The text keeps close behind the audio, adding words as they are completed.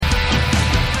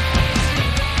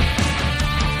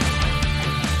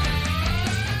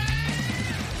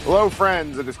Hello,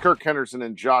 friends. It is Kirk Henderson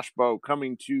and Josh Bowe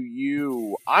coming to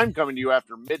you. I'm coming to you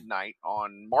after midnight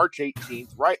on March 18th,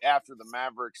 right after the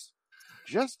Mavericks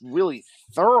just really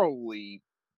thoroughly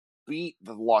beat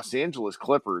the Los Angeles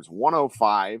Clippers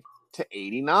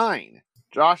 105-89.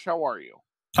 Josh, how are you?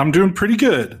 I'm doing pretty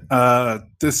good.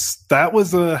 That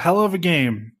was a hell of a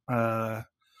game.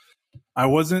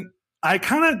 I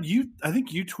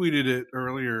think you tweeted it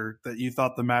earlier that you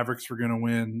thought the Mavericks were going to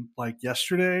win like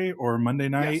yesterday or Monday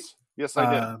night. Yes,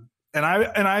 I did. And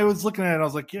I was looking at it. I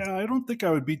was like, yeah, I don't think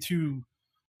I would be too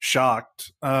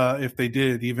shocked if they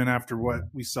did, even after what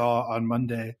we saw on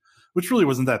Monday, which really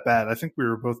wasn't that bad. I think we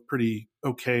were both pretty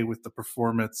okay with the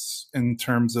performance in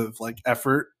terms of like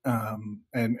effort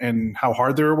and how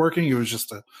hard they were working. It was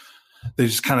just they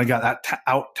just kind of got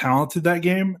out talented that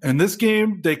game. And this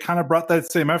game, they kind of brought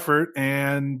that same effort,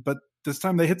 but this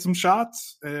time they hit some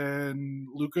shots, and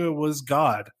Luka was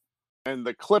God. And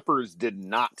the Clippers did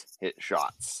not hit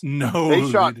shots. No, they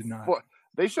did not.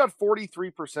 They shot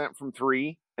 43% from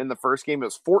three in the first game. It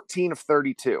was 14 of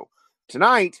 32.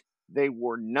 Tonight, they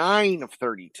were 9 of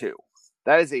 32.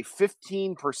 That is a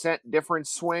 15%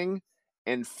 difference swing,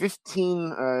 and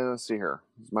 15, let's see here.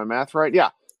 Is my math right? Yeah,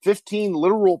 15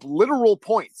 literal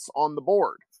points on the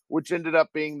board, which ended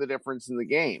up being the difference in the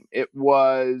game. It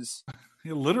was...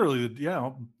 literally,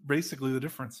 basically the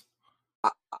difference.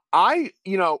 There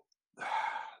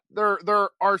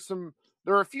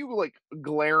are a few like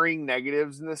glaring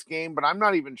negatives in this game, but I'm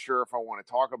not even sure if I want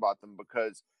to talk about them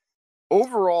because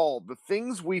overall, the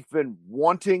things we've been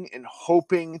wanting and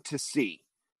hoping to see,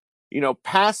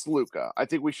 past Luka, I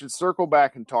think we should circle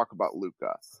back and talk about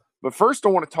Luka. But first, I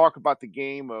want to talk about the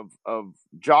game of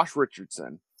Josh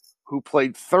Richardson, who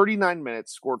played 39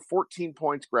 minutes, scored 14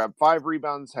 points, grabbed 5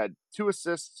 rebounds, had 2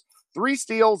 assists, 3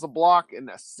 steals, a block, and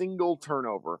a single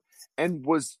turnover, and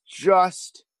was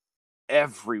just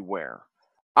everywhere.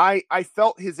 I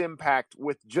felt his impact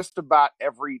with just about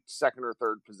every second or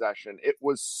third possession. It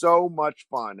was so much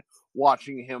fun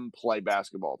watching him play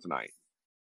basketball tonight.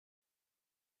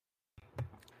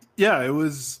 Yeah, it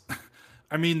was.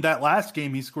 I mean, that last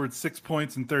game, he scored 6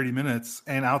 points in 30 minutes,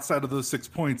 and outside of those 6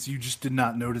 points, you just did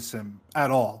not notice him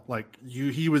at all. Like,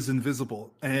 he was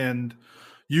invisible. And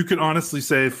you could honestly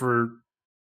say for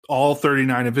all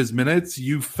 39 of his minutes,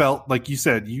 you felt, like you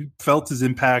said, you felt his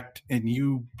impact, and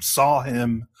you saw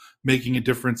him making a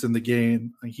difference in the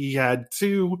game. He had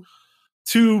two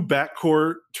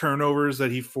backcourt turnovers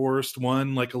that he forced,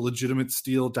 one like a legitimate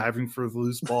steal diving for the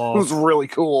loose ball. It was really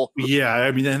cool. Yeah,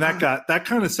 I mean, and that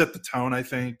kind of set the tone, I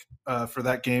think, for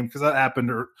that game, because that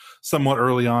happened somewhat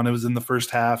early on. It was in the first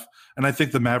half, and I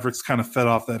think the Mavericks kind of fed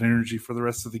off that energy for the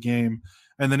rest of the game.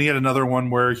 And then he had another one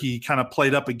where he kind of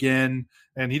played up again,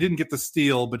 and he didn't get the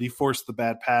steal, but he forced the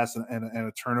bad pass and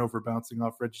a turnover bouncing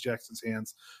off Reggie Jackson's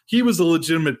hands. He was a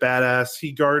legitimate badass.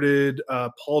 He guarded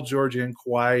Paul George and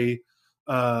Kawhi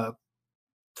for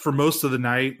most of the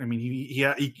night. I mean, he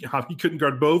couldn't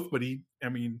guard both, but he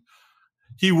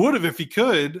would have if he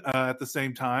could at the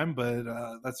same time. But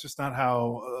that's just not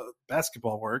how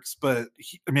basketball works. But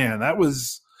that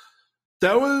was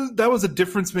a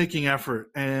difference making effort,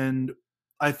 and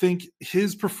I think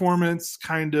his performance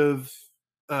kind of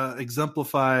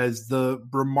exemplifies the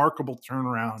remarkable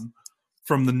turnaround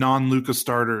from the non-Luka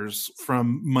starters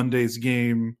from Monday's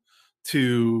game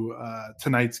to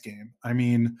tonight's game. I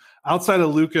mean, outside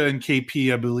of Luka and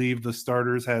KP, I believe the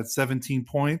starters had 17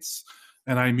 points.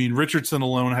 And I mean, Richardson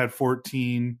alone had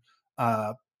 14.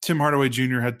 Tim Hardaway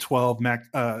Jr. had 12.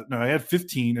 I had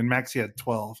 15, and Maxey had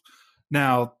 12.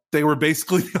 Now, they were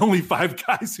basically the only 5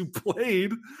 guys who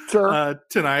played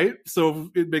tonight. So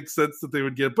it makes sense that they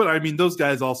would get. But I mean, those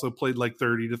guys also played like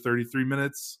 30 to 33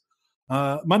 minutes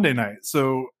Monday night.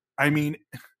 So, I mean,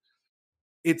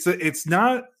 it's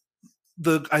not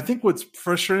I think what's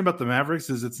frustrating about the Mavericks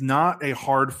is it's not a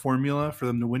hard formula for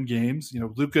them to win games.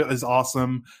 Luka is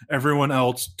awesome. Everyone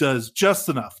else does just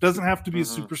enough. Doesn't have to be a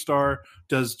superstar,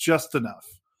 does just enough.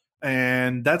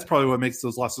 And that's probably what makes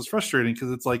those losses frustrating, because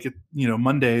it's like,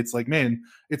 Monday, it's like, man,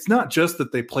 it's not just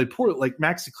that they played poor. Like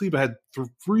Maxi Kleber had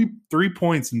 3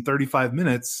 points in 35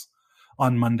 minutes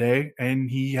on Monday,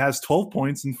 and he has 12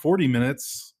 points in 40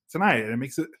 minutes tonight. And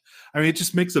it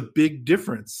just makes a big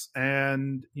difference.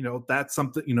 And, that's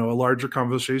something, a larger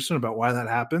conversation about why that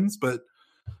happens. But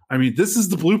I mean, this is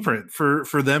the blueprint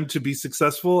for them to be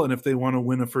successful. And if they want to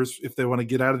win if they want to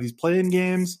get out of these play-in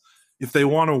games, if they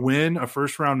want to win a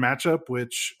first round matchup,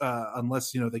 which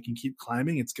unless, they can keep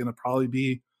climbing, it's going to probably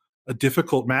be a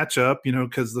difficult matchup,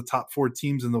 because the top 4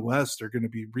 teams in the West are going to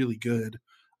be really good.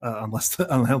 unless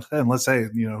hey,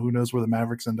 who knows where the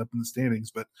Mavericks end up in the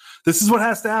standings. But this is what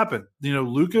has to happen.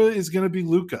 Luka is going to be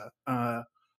Luka.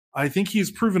 I think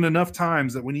he's proven enough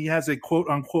times that when he has a quote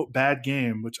unquote bad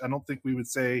game, which I don't think we would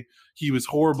say he was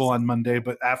horrible on Monday,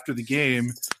 but after the game,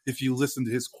 if you listen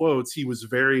to his quotes, he was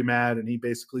very mad and he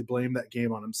basically blamed that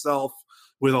game on himself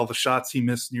with all the shots he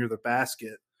missed near the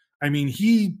basket. I mean,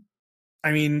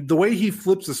 the way he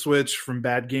flips a switch from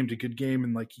bad game to good game,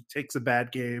 and like he takes a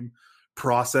bad game,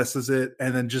 processes it,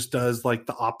 and then just does like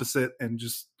the opposite and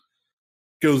just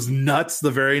goes nuts the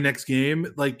very next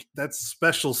game. Like that's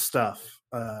special stuff.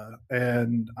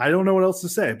 And I don't know what else to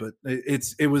say, but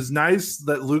it was nice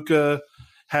that Luka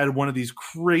had one of these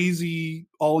crazy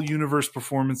all universe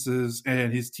performances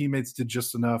and his teammates did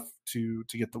just enough to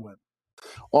get the win.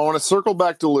 Well, I want to circle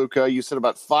back to Luka. You said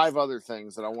about 5 other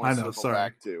things that I want to circle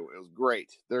back to. It was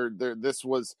great. This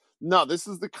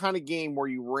is the kind of game where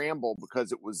you ramble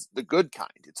because it was the good kind.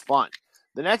 It's fun.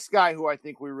 The next guy who I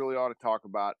think we really ought to talk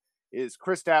about is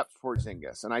Kristaps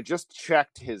Porzingis, and I just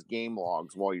checked his game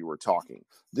logs while you were talking.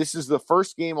 This is the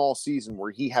first game all season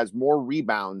where he has more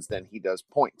rebounds than he does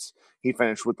points. He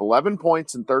finished with 11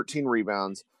 points and 13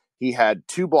 rebounds. He had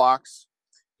 2 blocks.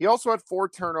 He also had 4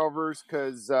 turnovers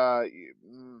because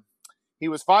he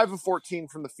was 5 of 14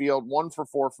 from the field, 1 for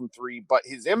 4 from 3, but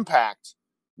his impact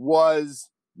was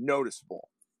noticeable.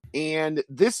 And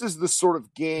this is the sort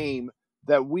of game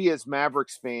that we as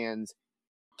Mavericks fans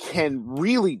can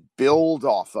really build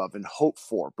off of and hope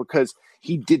for, because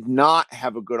he did not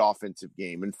have a good offensive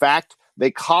game. In fact,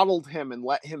 they coddled him and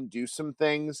let him do some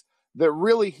things that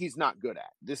really he's not good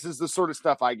at. This is the sort of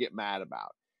stuff I get mad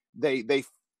about. They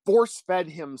force-fed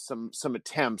him some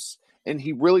attempts, and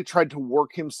he really tried to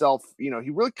work himself.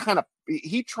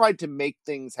 He tried to make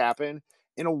things happen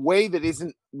in a way that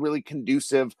isn't really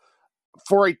conducive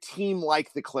for a team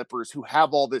like the Clippers, who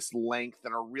have all this length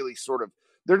and are really sort of,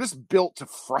 they're just built to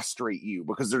frustrate you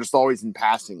because they're just always in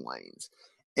passing lanes.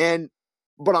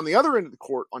 But on the other end of the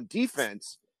court, on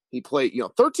defense, he played,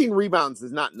 13 rebounds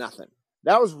is not nothing.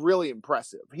 That was really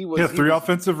impressive. He was 3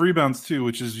 offensive rebounds too,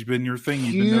 which has been your thing.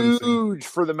 You've been noticing. Huge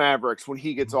for the Mavericks when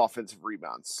he gets offensive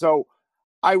rebounds. So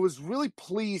I was really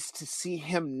pleased to see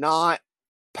him not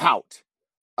pout.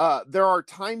 There are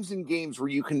times in games where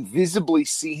you can visibly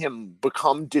see him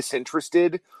become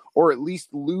disinterested or at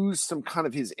least lose some kind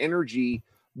of his energy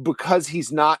because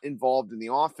he's not involved in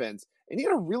the offense. And he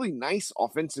had a really nice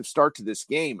offensive start to this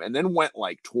game and then went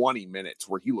like 20 minutes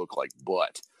where he looked like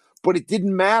butt. But it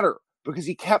didn't matter because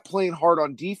he kept playing hard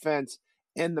on defense,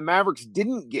 and the Mavericks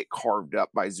didn't get carved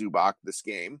up by Zubac this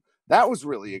game. That was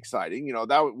really exciting.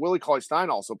 Willie Cauley-Stein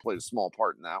also played a small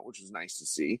part in that, which was nice to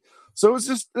see. So it was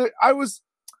just, I was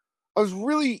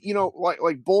really,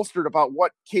 like bolstered about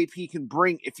what KP can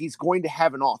bring if he's going to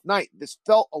have an off night. This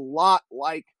felt a lot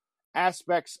like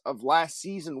aspects of last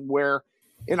season where,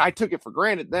 and I took it for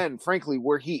granted then, frankly,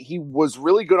 where he was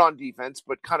really good on defense,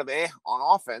 but kind of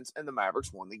on offense, and the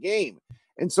Mavericks won the game.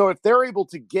 And so if they're able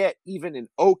to get even an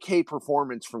okay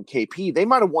performance from KP, they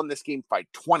might have won this game by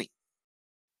 20.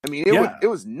 I mean, it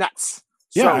was nuts.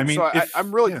 Yeah,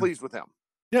 I'm really pleased with him.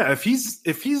 Yeah, if he's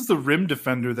the rim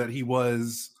defender that he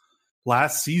was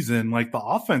last season, like the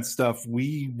offense stuff,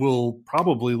 we will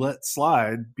probably let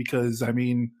slide because,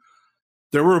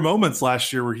 there were moments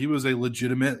last year where he was a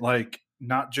legitimate, like,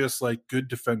 not just like good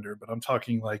defender, but I'm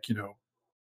talking like,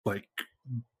 like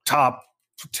top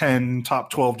 10, top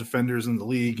 12 defenders in the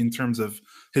league in terms of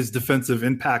his defensive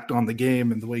impact on the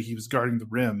game and the way he was guarding the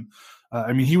rim.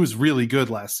 He was really good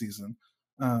last season.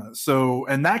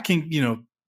 And that can,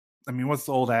 what's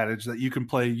the old adage that you can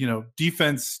play,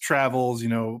 defense travels,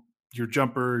 your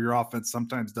jumper, your offense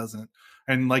sometimes doesn't.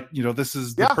 And like, this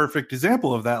is the perfect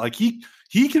example of that. Like he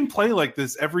can play like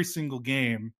this every single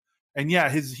game. And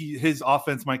his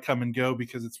offense might come and go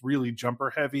because it's really jumper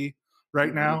heavy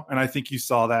right now. And I think you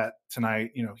saw that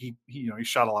tonight. He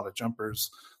shot a lot of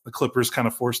jumpers. The Clippers kind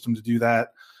of forced him to do that.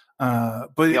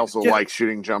 But he also likes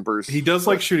shooting jumpers. He does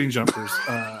like shooting jumpers.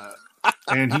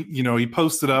 And he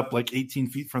posted up like 18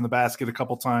 feet from the basket a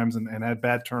couple times and had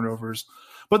bad turnovers.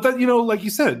 But that, like you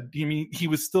said, he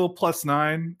was still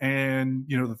 +9 and,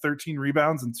 the 13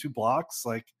 rebounds and 2 blocks.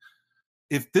 Like,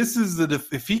 if this is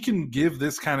if he can give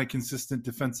this kind of consistent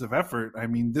defensive effort,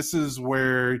 this is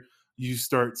where you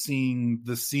start seeing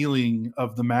the ceiling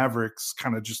of the Mavericks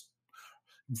kind of just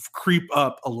creep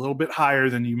up a little bit higher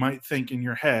than you might think in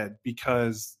your head,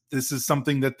 because this is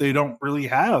something that they don't really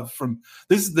have from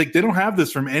this. Like, they don't have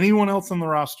this from anyone else on the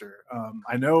roster.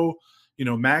 I know,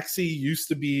 Maxey used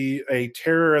to be a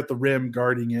terror at the rim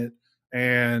guarding it,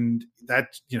 and that,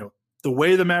 the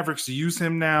way the Mavericks use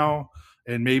him now,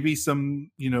 and maybe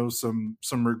some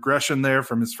regression there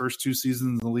from his first 2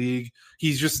 seasons in the league.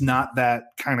 He's just not that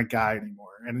kind of guy anymore.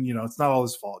 And, it's not all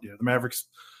his fault. The Mavericks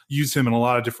use him in a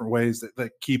lot of different ways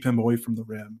that keep him away from the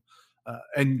rim.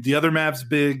 And the other Mavs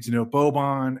bigs,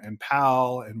 Boban and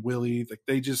Powell and Willie,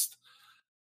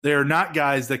 they're not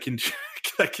guys that can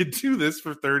that can do this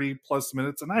for 30 plus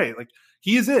minutes a night. Like,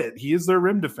 he is it. He is their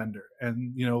rim defender.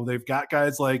 And, they've got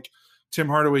guys like Tim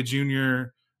Hardaway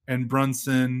Jr. and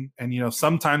Brunson and,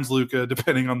 sometimes Luka,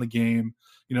 depending on the game.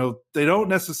 They don't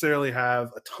necessarily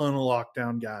have a ton of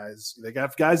lockdown guys. They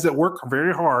got guys that work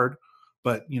very hard,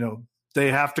 but, they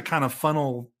have to kind of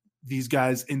funnel these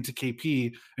guys into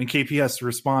KP, and KP has to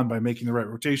respond by making the right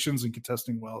rotations and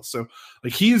contesting well. So,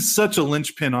 like, he's such a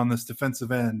linchpin on this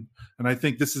defensive end, and I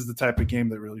think this is the type of game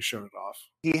that really showed it off.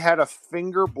 He had a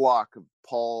finger block of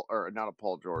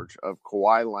of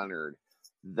Kawhi Leonard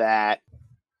that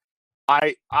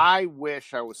I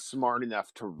wish I was smart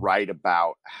enough to write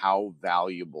about how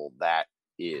valuable that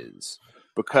is,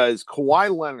 because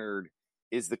Kawhi Leonard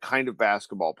is the kind of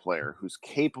basketball player who's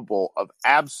capable of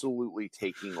absolutely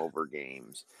taking over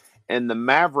games. And the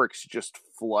Mavericks just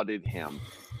flooded him.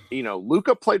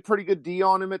 Luka played pretty good D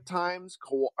on him at times.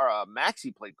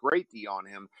 Maxey played great D on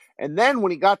him. And then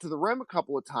when he got to the rim a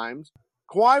couple of times,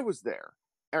 Kawhi was there.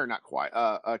 Or not Kawhi.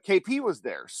 KP was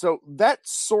there. So that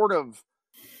sort of,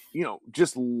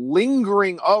 just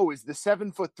lingering, is the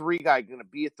 7'3" guy going to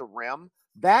be at the rim?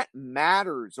 That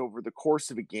matters over the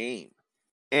course of a game.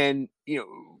 And,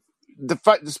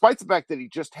 despite the fact that he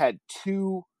just had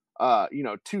two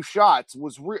shots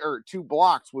or 2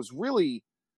 blocks was really,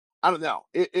 I don't know.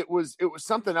 It was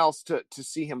something else to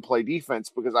see him play defense,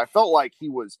 because I felt like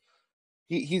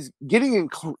he's getting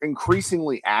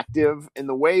increasingly active in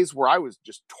the ways where I was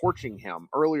just torching him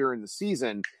earlier in the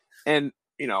season. And,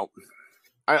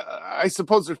 I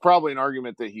suppose there's probably an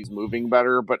argument that he's moving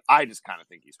better, but I just kind of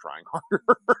think he's trying harder.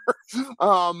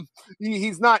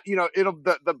 He's not,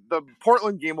 the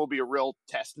Portland game will be a real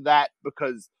test of that,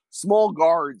 because small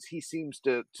guards, he seems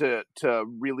to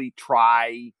really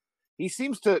try. He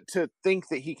seems to think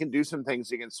that he can do some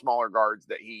things against smaller guards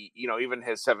that he, even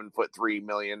his 7'3"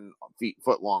 million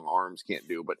foot long arms can't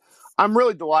do. But I'm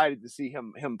really delighted to see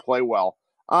him play well.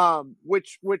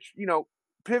 Which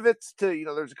pivots to,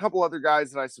 there's a couple other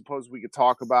guys that I suppose we could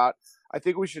talk about. I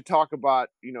think we should talk about,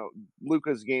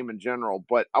 Luka's game in general,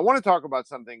 but I want to talk about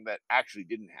something that actually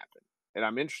didn't happen. And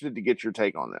I'm interested to get your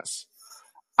take on this.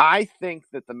 I think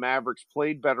that the Mavericks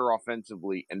played better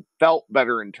offensively and felt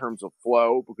better in terms of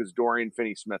flow because Dorian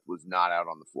Finney-Smith was not out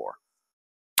on the floor.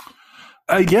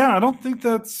 I don't think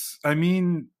it's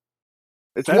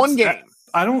one game.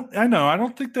 I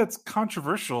don't think that's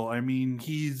controversial.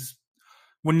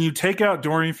 When you take out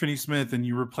Dorian Finney-Smith and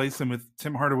you replace him with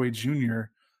Tim Hardaway Jr.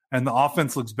 and the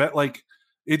offense looks better, like,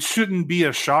 it shouldn't be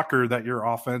a shocker that your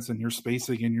offense and your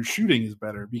spacing and your shooting is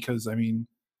better, because even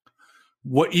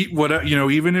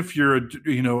if you're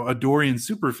a Dorian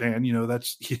super fan,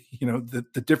 that's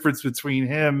the difference between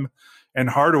him and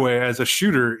Hardaway as a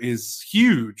shooter is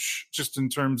huge, just in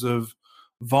terms of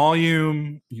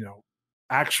volume,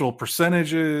 actual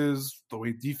percentages, the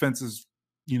way defenses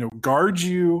guard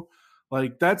you.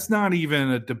 Like, that's not even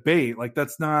a debate. Like,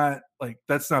 that's not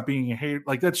being a hate.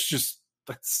 Like, that's just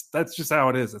how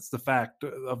it is. It's the fact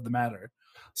of the matter.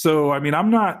 So,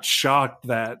 I'm not shocked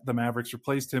that the Mavericks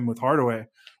replaced him with Hardaway.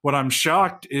 What I'm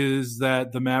shocked is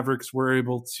that the Mavericks were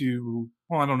able to,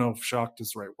 I don't know if shocked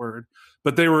is the right word,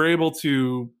 but they were able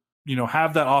to,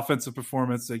 have that offensive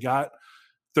performance. They got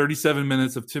 37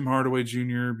 minutes of Tim Hardaway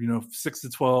Jr., 6 to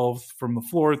 12 from the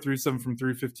floor, 3-7 from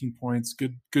 3, 15 points,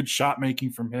 good shot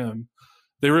making from him.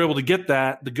 They were able to get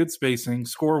the good spacing,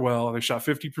 score well. They shot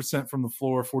 50% from the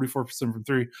floor, 44% from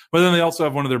 3. But then they also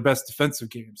have one of their best defensive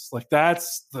games. Like,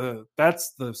 that's the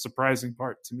surprising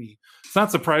part to me. It's not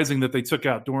surprising that they took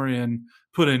out Dorian,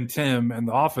 put in Tim, and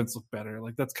the offense looked better.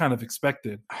 Like, that's kind of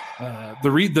expected.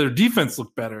 Their defense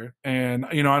looked better. And,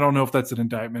 I don't know if that's an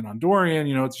indictment on Dorian.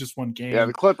 It's just one game. Yeah,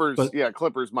 the Clippers,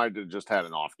 Clippers might have just had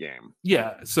an off game.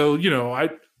 Yeah. So,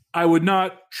 I would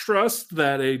not trust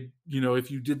that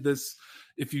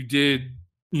if you did,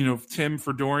 Tim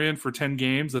for Dorian for 10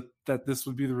 games, that this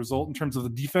would be the result in terms of the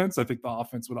defense. I think the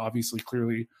offense would obviously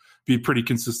clearly be pretty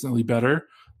consistently better.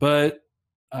 But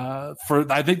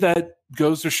I think that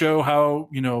goes to show how,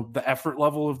 the effort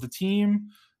level of the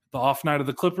team, the off night of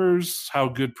the Clippers, how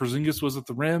good Porzingis was at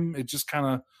the rim. It just kind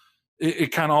of,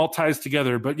 it kind of all ties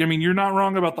together. But you're not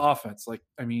wrong about the offense.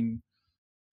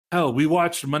 Hell, we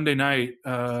watched Monday night.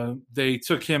 They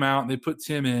took him out and they put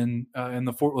Tim in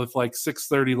the fourth with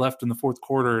 6:30 left in the fourth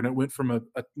quarter, and it went from a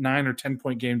 9 or 10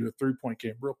 point game to a 3-point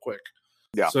game real quick.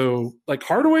 Yeah. So like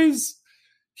Hardaway's,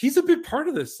 he's a big part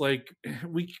of this. Like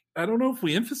I don't know if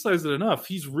we emphasize it enough.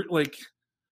 He's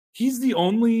he's the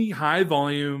only high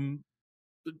volume,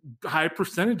 high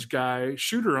percentage guy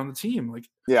shooter on the team.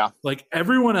 Like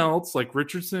everyone else, like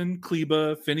Richardson,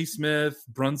 Kleba, Finney Smith,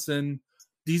 Brunson,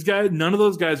 these guys, none of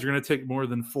those guys are going to take more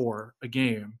than 4 a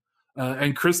game.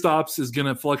 And Kristaps is going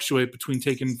to fluctuate between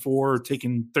taking 4 or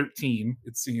taking 13,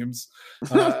 it seems.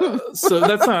 So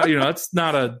that's not, that's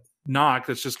not a knock.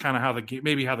 That's just kind of how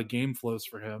the game flows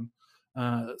for him.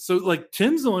 So like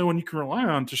Tim's the only one you can rely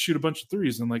on to shoot a bunch of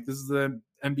threes. And like, this is the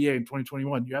NBA in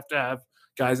 2021. You have to have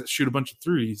guys that shoot a bunch of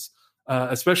threes,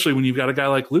 especially when you've got a guy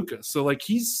like Luka. So like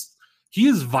he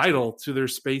is vital to their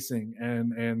spacing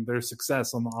and their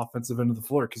success on the offensive end of the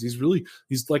floor, because he's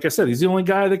like I said, he's the only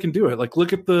guy that can do it. Like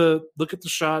look at the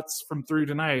shots from 3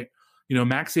 tonight.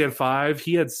 Maxey had 5,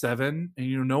 he had 7,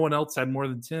 and no one else had more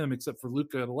than Tim except for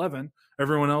Luka at 11.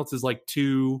 Everyone else is like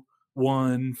 2,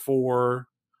 1, 4.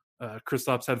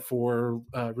 Kristaps had 4.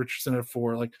 Richardson had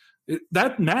 4. Like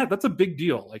that's a big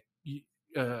deal. Like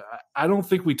I don't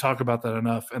think we talk about that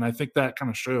enough, and I think that kind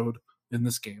of showed in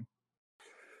this game.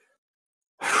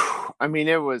 I mean,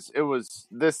 it was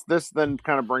this then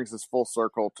kind of brings us full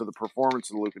circle to the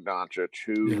performance of Luka Doncic,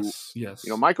 who, yes.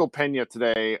 Michael Pena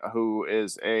today, who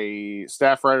is a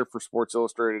staff writer for Sports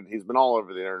Illustrated. He's been all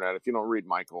over the internet. If you don't read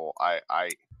Michael, I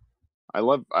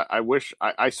wish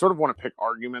I sort of want to pick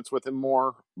arguments with him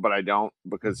more, but I don't,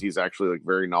 because he's actually like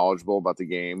very knowledgeable about the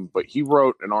game. But he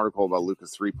wrote an article about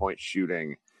Luka's 3-point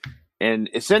shooting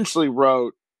and essentially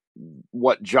wrote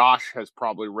what Josh has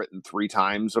probably written 3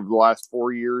 times over the last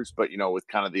 4 years, but with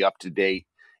kind of the up-to-date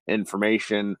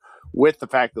information, with the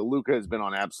fact that Luka has been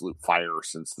on absolute fire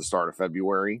since the start of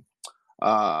February,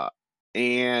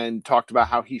 and talked about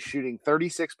how he's shooting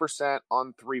 36%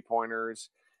 on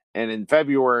 3-pointers, and in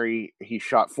February he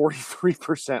shot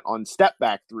 43% on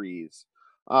step-back threes.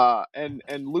 And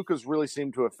Luka's really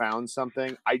seemed to have found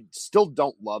something. I still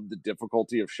don't love the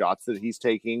difficulty of shots that he's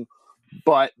taking,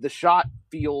 but the shot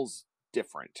feels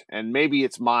different. And maybe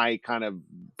it's my kind of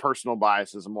personal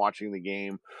bias as I'm watching the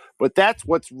game, but that's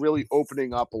what's really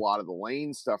opening up a lot of the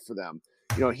lane stuff for them.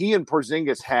 He and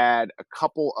Porzingis had a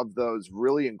couple of those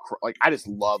really I just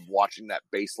love watching that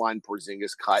baseline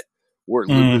Porzingis cut where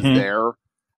Luka's there.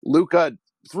 Luka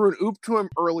threw an oop to him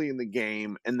early in the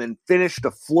game and then finished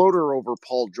a floater over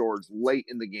Paul George late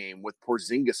in the game with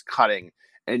Porzingis cutting.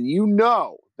 And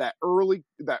that early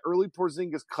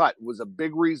Porzingis cut was a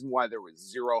big reason why there was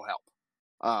zero help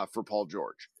for Paul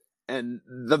George. And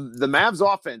the Mavs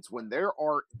offense, when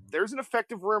there's an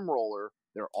effective rim roller,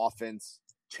 their offense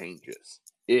changes.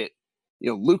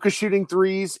 Luka shooting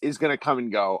threes is going to come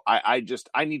and go. I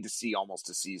need to see almost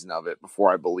a season of it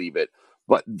before I believe it.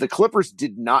 But the Clippers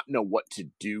did not know what to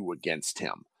do against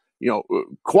him.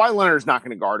 Kawhi Leonard's not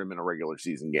going to guard him in a regular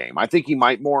season game. I think he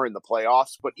might more in the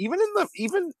playoffs, but even in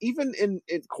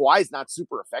Kawhi's not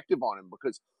super effective on him,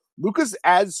 because Luka's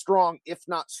as strong, if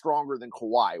not stronger than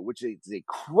Kawhi, which is a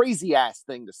crazy ass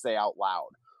thing to say out loud.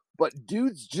 But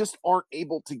dudes just aren't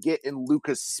able to get in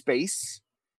Luka's space,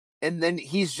 and then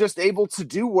he's just able to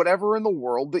do whatever in the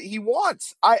world that he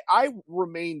wants. I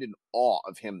remained in awe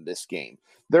of him this game.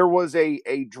 There was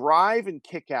a drive and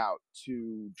kick out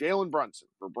to Jalen Brunson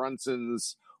for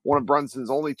one of Brunson's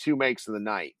only 2 makes of the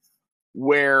night,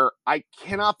 where I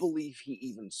cannot believe he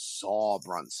even saw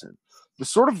Brunson.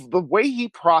 The way he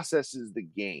processes the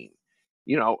game,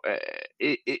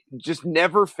 it just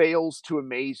never fails to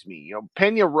amaze me.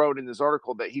 Pena wrote in this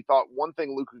article that he thought one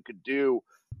thing Luka could do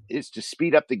is to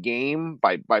speed up the game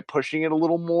by pushing it a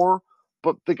little more,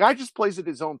 but the guy just plays at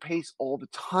his own pace all the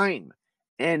time.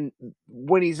 And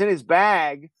when he's in his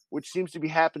bag, which seems to be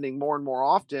happening more and more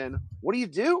often, what do you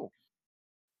do?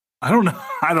 I don't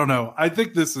know. I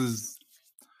think this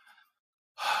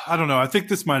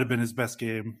might have been his best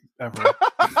game ever.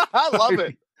 I love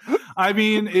it. I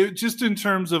mean, it just in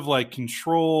terms of like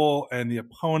control and the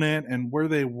opponent and where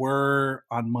they were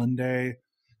on Monday,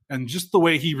 and just the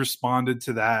way he responded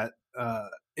to that.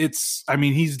 He's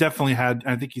definitely had,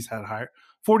 I think he's had higher.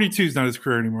 42 is not his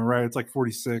career anymore, right? It's like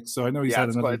 46. So I know he's had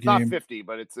another it's game. Not 50,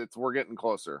 but it's we're getting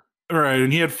closer. All right,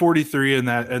 and he had 43 in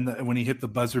that, and when he hit the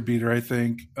buzzer beater, I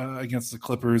think against the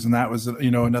Clippers, and that was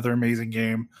another amazing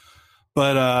game.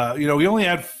 But he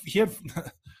had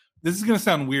this is going to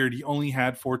sound weird. He only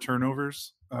had 4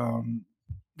 turnovers.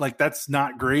 Like that's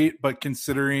not great, but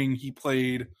considering he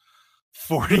played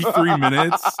 43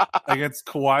 minutes against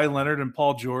Kawhi Leonard and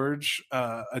Paul George,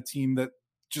 a team that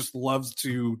just loves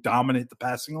to dominate the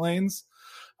passing lanes,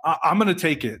 I'm going to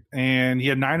take it. And he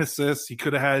had 9 assists. He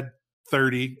could have had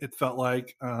 30, it felt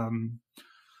like.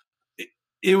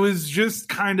 it was just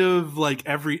kind of like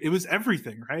it was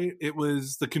everything, right? It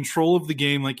was the control of the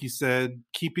game, like you said,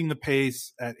 keeping the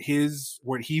pace at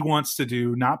what he wants to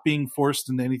do, not being forced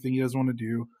into anything he doesn't want to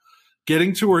do,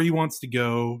 getting to where he wants to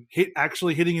go,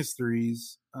 actually hitting his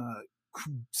threes,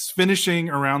 finishing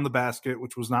around the basket,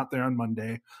 which was not there on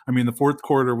Monday. I mean, the fourth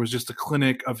quarter was just a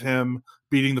clinic of him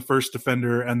beating the first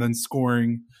defender and then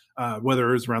scoring, whether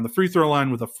it was around the free throw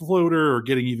line with a floater or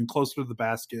getting even closer to the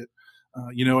basket.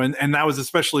 And that was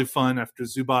especially fun after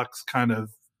Zubac kind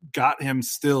of got him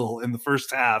still in the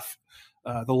first half.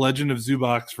 The legend of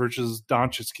Zubac versus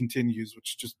Doncic continues,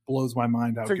 which just blows my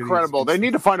mind out. It's incredible. They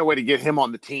need to find a way to get him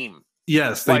on the team.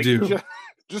 Yes, they do.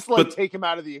 Just take him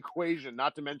out of the equation,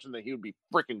 not to mention that he would be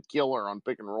freaking killer on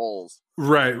pick and rolls.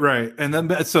 Right. And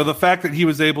then, so the fact that he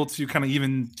was able to kind of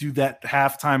even do that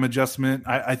halftime adjustment,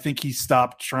 I think he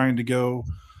stopped trying to go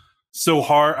so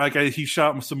hard. Like he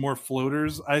shot some more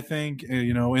floaters, I think,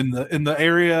 in the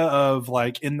area of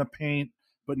like in the paint,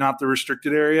 but not the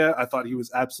restricted area. I thought he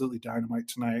was absolutely dynamite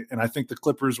tonight. And I think the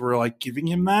Clippers were like giving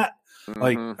him that. Mm-hmm.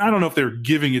 Like, I don't know if they were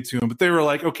giving it to him, but they were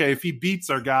like, okay, if he beats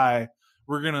our guy,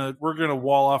 we're gonna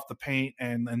wall off the paint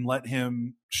and let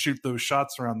him shoot those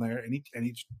shots around there. And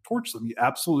he torched them. He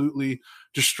absolutely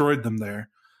destroyed them there.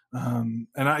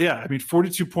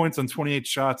 42 points on 28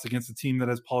 shots against a team that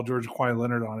has Paul George and Kawhi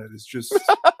Leonard on it is just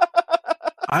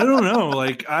I don't know.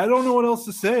 Like, I don't know what else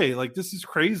to say. Like, this is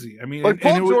crazy. I mean,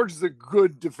 Paul George is a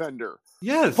good defender.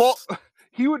 Yes.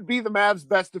 He would be the Mavs'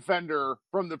 best defender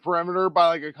from the perimeter by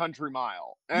like a country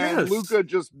mile. And Luka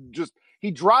just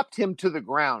he dropped him to the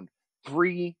ground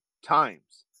 3 times.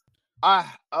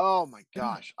 Oh my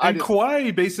gosh.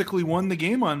 Kawhi basically won the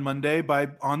game on Monday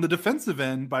on the defensive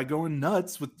end by going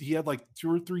nuts he had like 2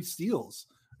 or 3 steals.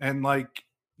 And like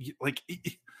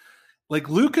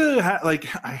Luka,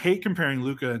 I hate comparing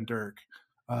Luka and Dirk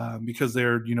because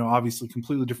they're, obviously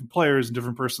completely different players and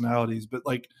different personalities. But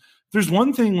like, there's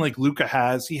one thing like Luka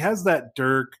has. He has that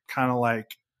Dirk kind of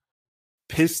like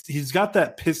pissed. He's got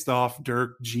that pissed off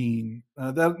Dirk gene.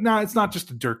 It's not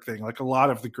just a Dirk thing. Like a lot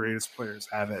of the greatest players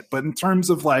have it. But in terms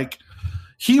of like,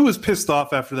 he was pissed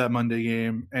off after that Monday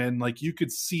game, and like you could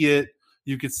see it.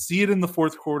 You could see it in the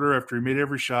fourth quarter after he made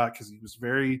every shot because he was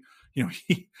very.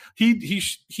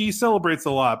 He celebrates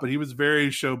a lot, but he was very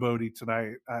showboaty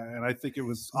tonight, and I think it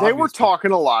was. They were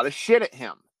talking a lot of shit at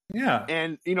him. Yeah,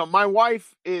 and my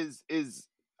wife is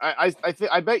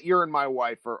I bet you and my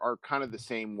wife are kind of the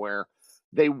same, where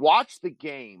they watch the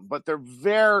game, but they're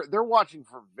watching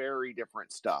for very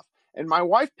different stuff. And my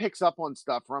wife picks up on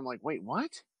stuff where I'm like, wait,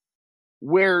 what?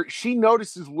 Where she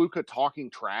notices Luka talking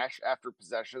trash after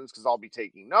possessions because I'll be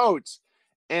taking notes,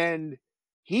 and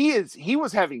he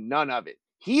was having none of it.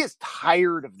 He is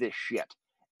tired of this shit.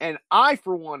 And I,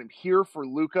 for one, am here for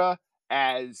Luka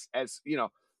as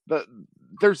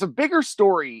there's a bigger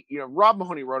story. Rob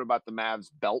Mahoney wrote about the Mavs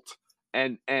belt,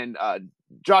 and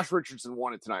Josh Richardson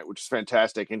won it tonight, which is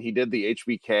fantastic. And he did the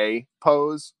HBK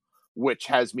pose, which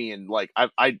has me in like,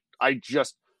 I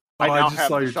now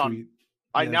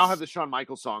have the Shawn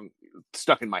Michaels song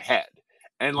stuck in my head.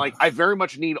 And like, I very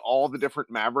much need all the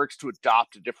different Mavericks to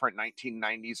adopt a different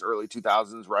 1990s, early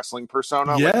 2000s wrestling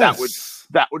persona. Yes. Like,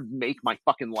 that would make my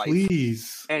fucking life.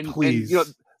 Please. And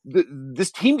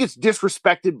this team gets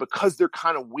disrespected because they're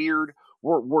kind of weird.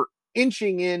 We're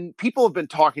inching in. People have been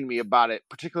talking to me about it,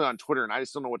 particularly on Twitter, and I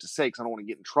just don't know what to say because I don't want to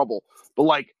get in trouble. But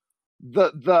like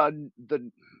the I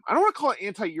don't want to call it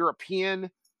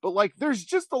anti-European, but like there's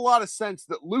just a lot of sense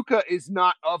that Luka is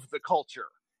not of the culture.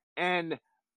 And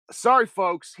sorry,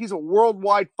 folks, he's a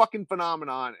worldwide fucking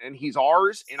phenomenon, and he's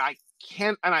ours. And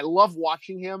I love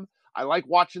watching him. I like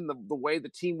watching the way the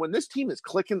team, when this team is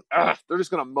clicking, they're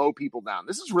just going to mow people down.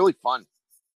 This is really fun.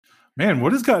 Man,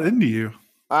 what has got into you?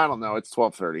 I don't know. It's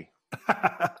 12:30.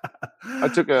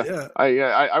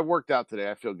 I worked out today.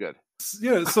 I feel good.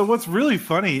 Yeah. So what's really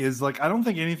funny is like, I don't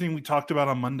think anything we talked about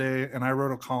on Monday, and I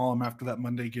wrote a column after that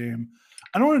Monday game,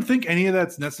 I don't think any of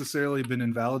that's necessarily been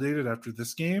invalidated after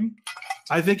this game.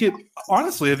 I think it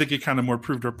kind of more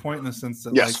proved our point in the sense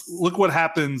that like, look what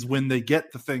happens when they get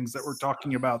the things that we're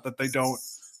talking about that they don't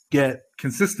get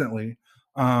consistently.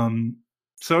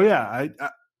 So yeah,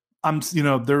 I'm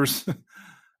there's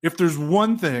if there's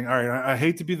one thing, all right, I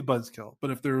hate to be the buzzkill,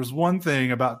 but if there was one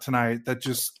thing about tonight that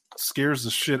just scares the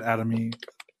shit out of me,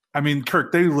 I mean,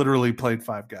 Kirk, they literally played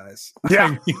 5 guys.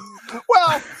 Yeah.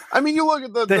 Well, I mean, you look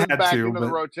at the back end of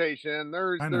the rotation.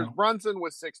 There's Brunson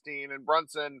with 16, and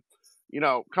Brunson,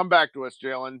 come back to us,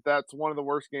 Jalen. That's one of the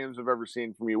worst games I've ever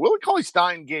seen from you. Willie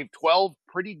Cauley-Stein gave 12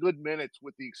 pretty good minutes,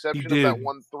 with the exception of that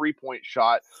one 3-point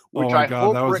shot, which I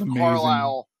hope Rick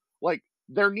Carlisle, like,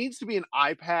 there needs to be an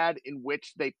iPad in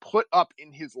which they put up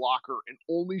in his locker and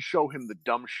only show him the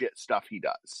dumb shit stuff he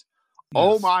does. Yes.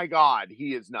 Oh my God,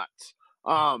 he is nuts.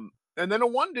 And then a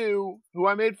Wondu, who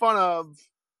I made fun of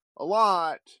a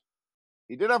lot,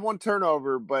 he did have one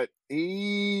turnover, but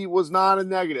he was not a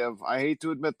negative. I hate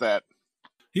to admit that.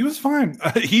 He was fine.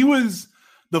 He was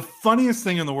the funniest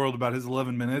thing in the world about his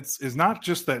 11 minutes is not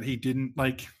just that he didn't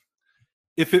like,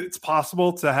 if it's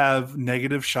possible to have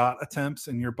negative shot attempts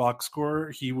in your box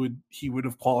score, he would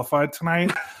have qualified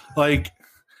tonight. Like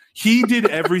he did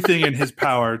everything in his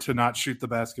power to not shoot the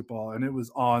basketball, and it was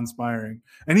awe-inspiring.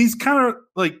 And he's kind of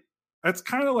like, that's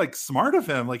kind of like smart of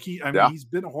him. Like he's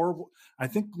been horrible. I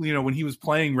think, when he was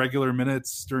playing regular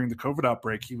minutes during the COVID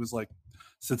outbreak, he was like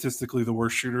statistically the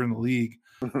worst shooter in the league.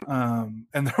 And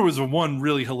there was one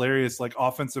really hilarious, like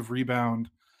offensive rebound.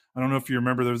 I don't know if you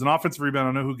remember, there was an offensive rebound.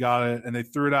 I don't know who got it, and they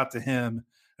threw it out to him.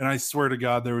 And I swear to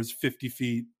God, there was 50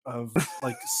 feet of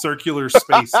like circular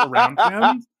space around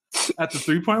him at the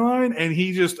 3-point line. And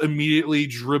he just immediately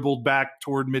dribbled back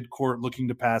toward midcourt looking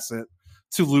to pass it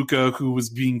to Luka, who was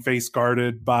being face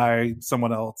guarded by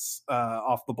someone else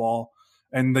off the ball.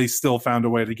 And they still found a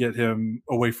way to get him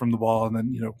away from the ball and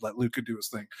then, let Luka do his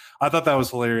thing. I thought that was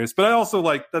hilarious. But I also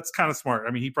that's kind of smart.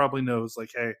 I mean, he probably knows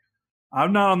like, hey,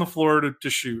 I'm not on the floor to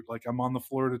shoot. Like I'm on the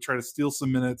floor to try to steal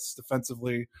some minutes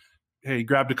defensively. Hey, he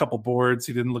grabbed a couple boards.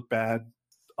 He didn't look bad.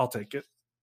 I'll take it.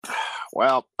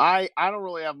 Well, I don't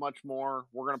really have much more.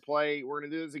 We're going to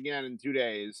do this again in 2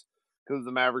 days because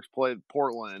the Mavericks played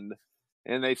Portland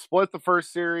and they split the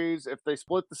first series. If they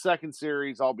split the second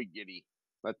series, I'll be giddy.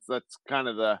 That's kind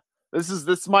of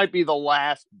this might be the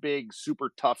last big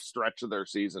super tough stretch of their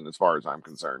season as far as I'm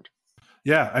concerned.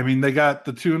 Yeah, I mean they got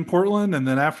the 2 in Portland, and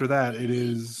then after that,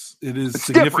 it's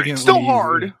significantly it's still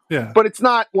hard. Easier. Yeah, but it's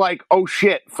not like oh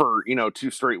shit for 2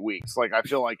 straight weeks. Like I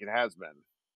feel like it has been.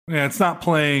 Yeah, it's not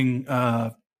playing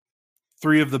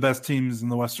 3 of the best teams in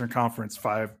the Western Conference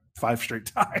five straight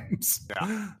times.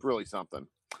 Yeah, really something.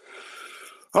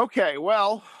 Okay,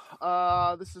 well,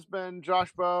 this has been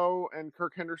Josh Bowe and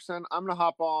Kirk Henderson. I'm going to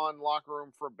hop on Locker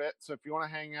Room for a bit, so if you want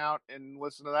to hang out and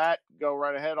listen to that, go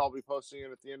right ahead. I'll be posting it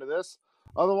at the end of this.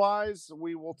 Otherwise,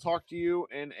 we will talk to you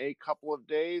in a couple of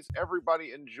days.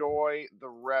 Everybody enjoy the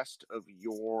rest of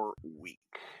your week.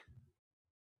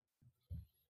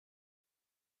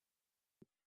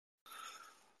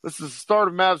 This is the start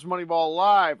of Mavs Moneyball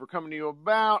Live. We're coming to you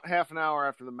about half an hour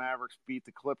after the Mavericks beat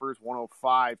the Clippers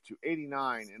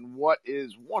 105-89 in what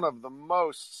is one of the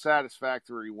most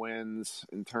satisfactory wins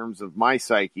in terms of my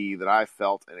psyche that I've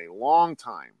felt in a long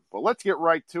time. But let's get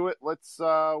right to it.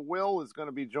 Will is going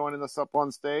to be joining us up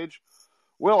on stage.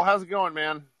 Will, how's it going,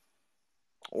 man?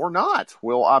 Or not.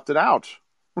 Will opted out.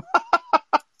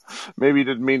 Maybe he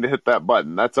didn't mean to hit that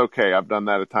button. That's okay. I've done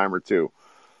that a time or two.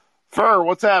 Fur,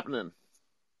 what's happening?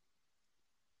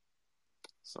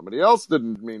 Somebody else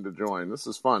didn't mean to join. This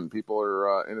is fun. People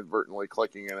are inadvertently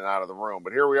clicking in and out of the room,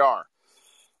 but here we are.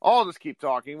 I'll just keep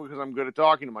talking because I'm good at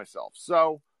talking to myself.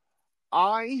 So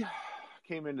I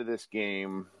came into this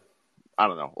game, I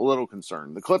don't know, a little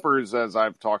concerned. The Clippers, as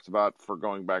I've talked about for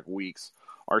going back weeks,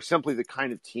 are simply the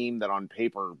kind of team that on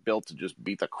paper built to just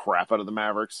beat the crap out of the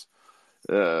Mavericks.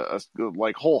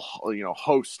 Whole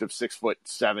host of 6'7"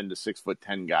 to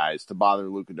 6'10" guys to bother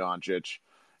Luka Doncic.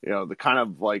 The kind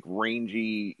of like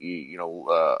rangy,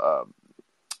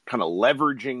 kind of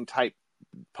leveraging type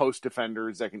post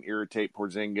defenders that can irritate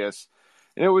Porzingis.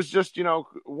 And it was just,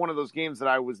 one of those games that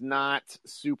I was not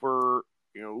super,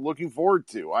 looking forward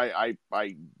to. I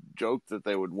joked that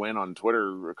they would win on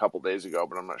Twitter a couple days ago,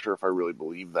 but I'm not sure if I really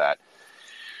believe that.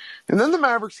 And then the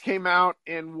Mavericks came out,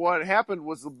 and what happened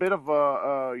was a bit of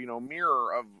a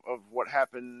mirror of what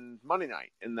happened Monday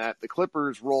night, in that the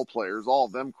Clippers role players, all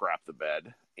of them crapped the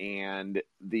bed, and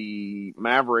the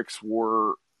Mavericks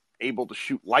were able to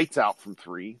shoot lights out from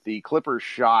 3. The Clippers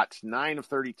shot 9 of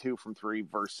 32 from 3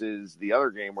 versus the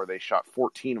other game where they shot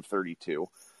 14 of 32.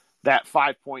 That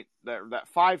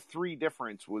 5-3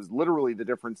 difference was literally the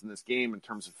difference in this game in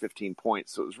terms of 15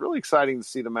 points. So it was really exciting to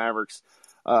see the Mavericks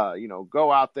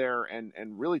go out there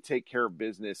and really take care of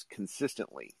business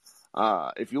consistently.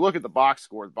 If you look at the box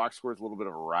score is a little bit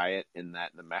of a riot in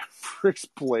that the Mavericks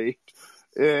played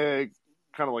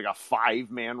kind of like a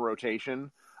 5-man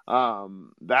rotation.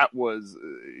 That was,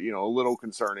 a little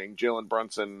concerning. Jalen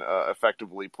Brunson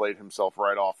effectively played himself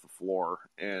right off the floor,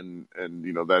 and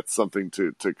that's something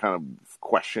to kind of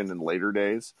question in later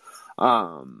days.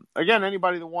 Again,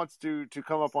 anybody that wants to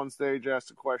come up on stage, ask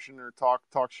a question, or talk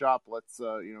shop, let's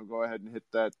go ahead and hit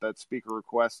that speaker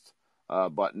request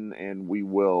button, and we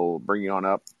will bring you on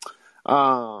up.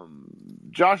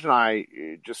 Josh and I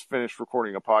just finished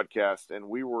recording a podcast, and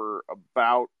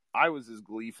I was as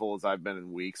gleeful as I've been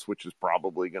in weeks, which is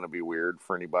probably going to be weird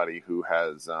for anybody who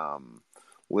has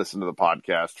listened to the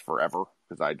podcast forever,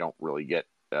 because I don't really get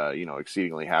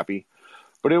exceedingly happy.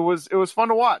 But it was fun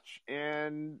to watch,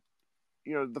 and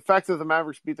the fact that the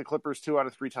Mavericks beat the Clippers 2 out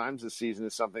of 3 times this season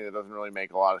is something that doesn't really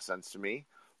make a lot of sense to me,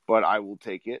 but I will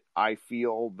take it. I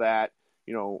feel that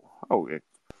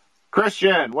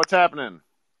Christian, what's happening?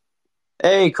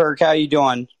 Hey, Kirk, how you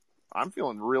doing? I'm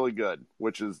feeling really good,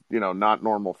 which is, not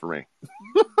normal for me.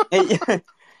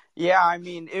 Yeah, I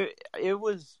mean, it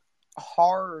was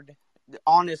hard,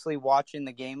 honestly, watching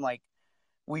the game. Like,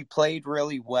 we played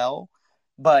really well,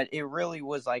 but it really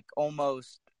was like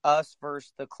almost us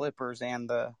versus the Clippers and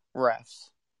the refs.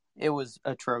 It was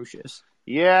atrocious.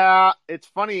 Yeah, it's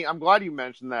funny. I'm glad you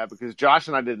mentioned that, because Josh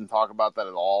and I didn't talk about that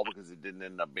at all, because it didn't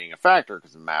end up being a factor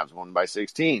because the Mavs won by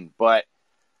 16. But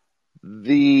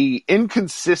the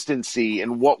inconsistency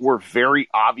in what were very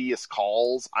obvious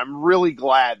calls, I'm really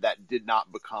glad that did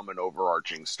not become an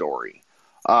overarching story.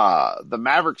 The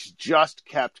Mavericks just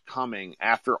kept coming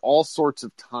after all sorts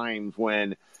of times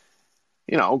when,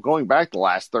 going back the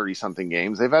last 30-something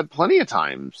games, they've had plenty of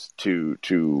times to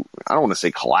I don't want to say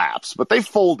collapse, but they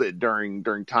folded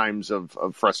during times of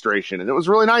frustration. And it was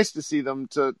really nice to see them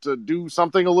to do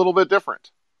something a little bit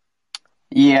different.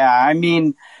 Yeah, I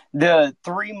mean, the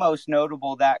 3 most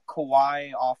notable, that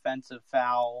Kawhi offensive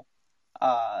foul,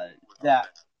 and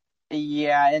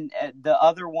the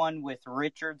other one with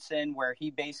Richardson, where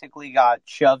he basically got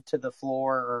shoved to the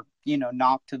floor or,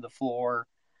 knocked to the floor.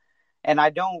 And I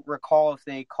don't recall if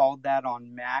they called that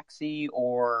on Maxey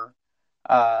or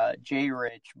J.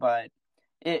 Rich, but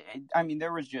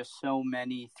there was just so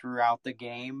many throughout the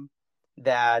game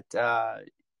that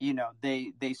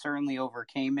they certainly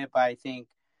overcame it. But I think,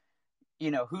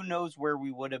 who knows where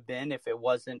we would have been if it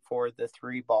wasn't for the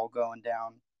 3 ball going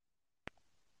down.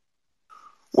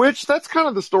 Which, that's kind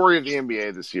of the story of the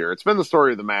NBA this year. It's been the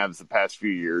story of the Mavs the past few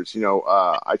years.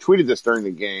 I tweeted this during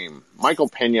the game. Michael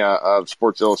Pena of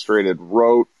Sports Illustrated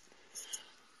wrote,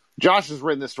 Josh has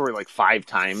written this story like 5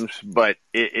 times, but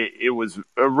it was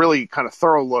a really kind of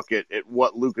thorough look at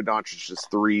what Luka Doncic's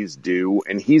threes do,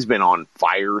 and he's been on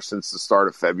fire since the start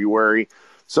of February.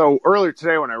 So earlier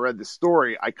today when I read this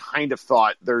story, I kind of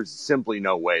thought there's simply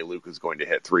no way Luka's going to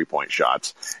hit 3-point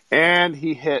shots. And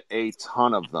he hit a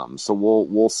ton of them. So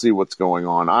we'll see what's going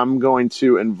on. I'm going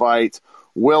to invite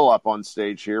Will up on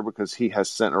stage here because he has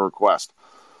sent a request.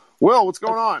 Will, what's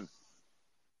going on?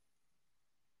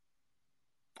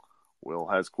 Will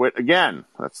has quit again.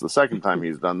 That's the second time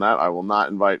he's done that. I will not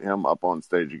invite him up on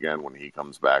stage again when he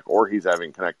comes back, or he's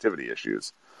having connectivity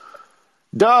issues.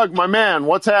 Doug, my man,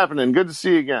 what's happening? Good to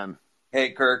see you again.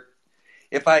 Hey, Kirk.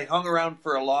 If I hung around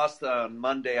for a loss on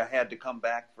Monday, I had to come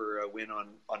back for a win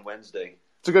on Wednesday.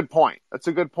 That's a good point.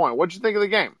 What'd you think of the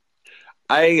game?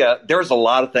 There was a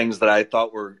lot of things that I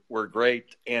thought were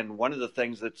great, and one of the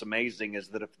things that's amazing is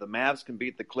that if the Mavs can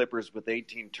beat the Clippers with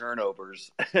 18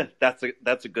 turnovers, that's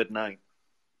a good night.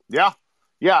 Yeah.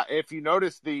 If you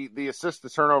notice, the assist to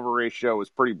turnover ratio is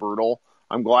pretty brutal.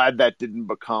 I'm glad that didn't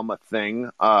become a thing.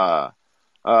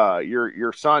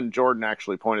 Your son Jordan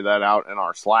actually pointed that out in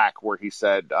our Slack, where he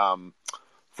said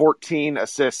 14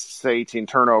 assists to 18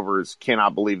 turnovers.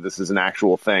 Cannot believe this is an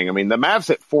actual thing. I mean, the Mavs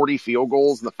hit 40 field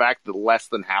goals, and the fact that less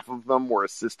than half of them were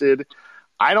assisted,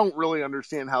 I don't really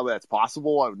understand how that's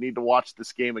possible. I would need to watch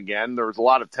this game again. There was a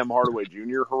lot of Tim Hardaway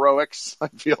Jr. heroics, I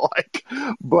feel like,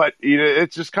 but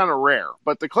it's just kind of rare.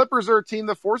 But the Clippers are a team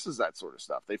that forces that sort of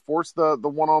stuff. They force the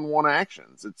one-on-one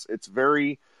actions. It's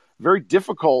very, very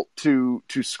difficult to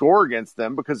score against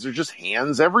them because there's just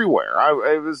hands everywhere.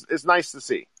 It's nice to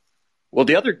see. Well,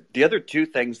 the other 2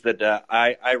 things that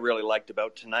I really liked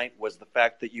about tonight was the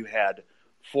fact that you had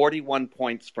 41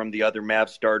 points from the other Mavs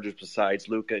starters besides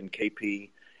Luka and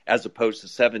KP, as opposed to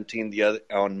 17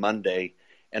 on Monday.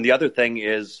 And the other thing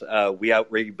is we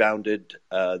out-rebounded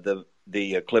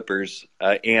the Clippers,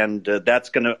 and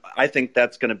I think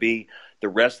that's gonna be the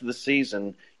rest of the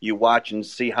season. You watch and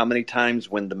see how many times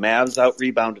when the Mavs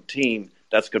out-rebound a team,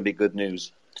 that's gonna be good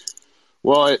news.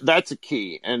 Well, that's a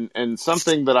key, and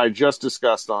something that I just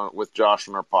discussed with Josh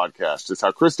on our podcast is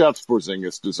how Kristaps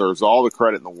Porzingis deserves all the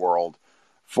credit in the world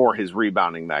for his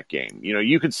rebounding that game.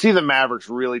 You could see the Mavericks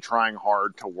really trying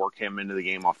hard to work him into the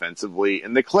game offensively,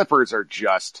 and the Clippers are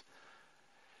just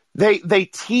they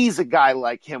tease a guy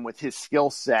like him with his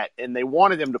skill set, and they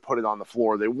wanted him to put it on the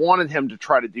floor. They wanted him to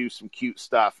try to do some cute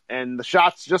stuff, and the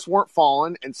shots just weren't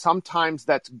falling, and sometimes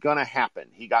that's gonna happen.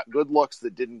 He got good looks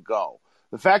that didn't go.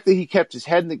 the fact that he kept his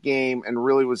head in the game and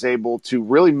really was able to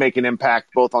really make an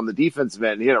impact both on the defensive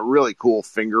end. He had a really cool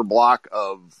finger block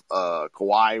of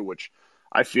Kawhi, which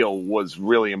I feel was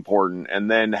really important, and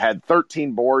then had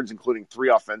 13 boards, including 3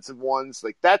 offensive ones.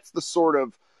 Like, that's the sort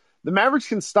of – the Mavericks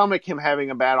can stomach him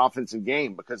having a bad offensive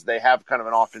game because they have kind of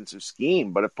an offensive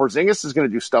scheme. But if Porzingis is going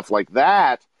to do stuff like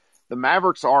that, the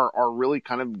Mavericks are really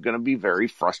kind of going to be very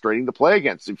frustrating to play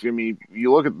against. If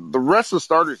you look at the rest of the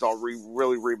starters, all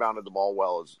really rebounded the ball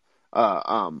well as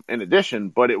in addition.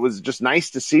 But it was just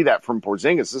nice to see that from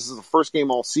Porzingis. This is the first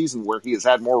game all season where he has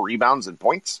had more rebounds than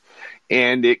points,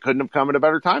 and it couldn't have come at a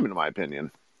better time, in my opinion.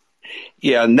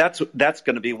 Yeah, and that's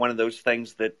going to be one of those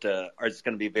things that is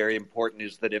going to be very important,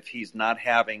 is that if he's not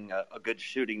having a good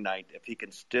shooting night, if he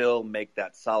can still make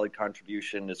that solid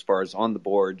contribution as far as on the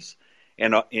boards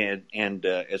and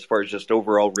as far as just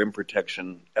overall rim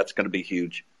protection, that's going to be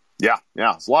huge. Yeah,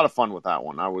 it's a lot of fun with that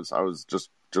one. I was just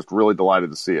really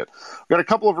delighted to see it. We got a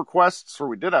couple of requests, or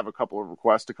we did have a couple of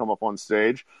requests to come up on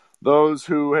stage. Those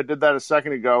who did that a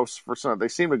second ago, for some, they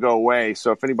seem to go away.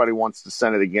 So if anybody wants to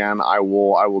send it again, I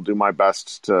will do my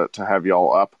best to have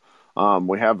y'all up.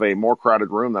 We have a more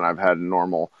crowded room than I've had in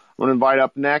normal. I'm going to invite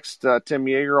up next Tim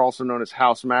Yeager, also known as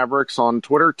House Mavericks on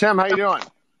Twitter. Tim, how you doing?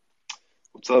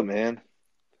 What's up, man?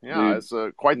 Yeah, Dude, it's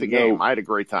quite the game. I had a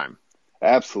great time.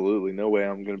 Absolutely. No way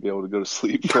I'm going to be able to go to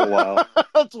sleep for a while.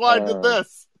 That's why I did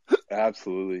this.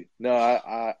 Absolutely. No,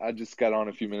 I just got on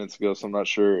a few minutes ago, so I'm not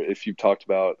sure if you've talked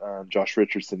about Josh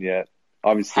Richardson yet.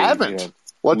 Obviously, haven't.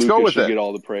 Let's Luka go with should it. Get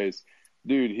all the praise.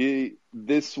 Dude,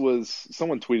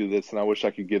 someone tweeted this, and I wish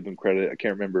I could give them credit. I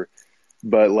can't remember.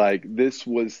 But, this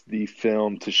was the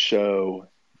film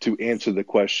to answer the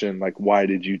question, why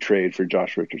did you trade for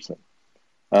Josh Richardson?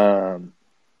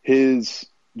 His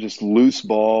just loose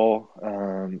ball,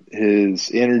 his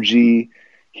energy.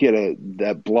 He had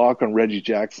that block on Reggie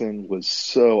Jackson was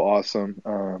so awesome.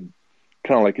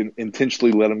 Kind of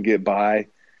intentionally let him get by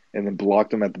and then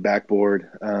blocked him at the backboard.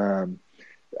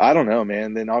 I don't know,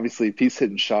 man. Then obviously if he's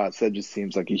hitting shots, that just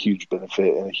seems like a huge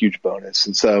benefit and a huge bonus.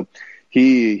 And so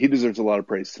he deserves a lot of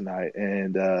praise tonight.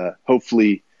 And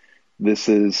hopefully this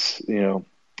is,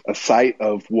 a sight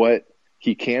of what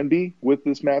he can be with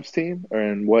this Mavs team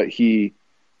and what he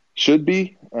should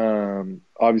be.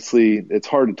 Obviously, it's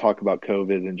hard to talk about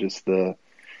COVID and just the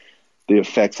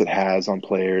effects it has on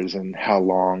players and how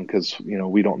long, because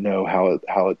we don't know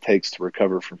how it takes to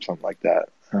recover from something like that.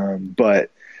 But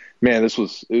man, this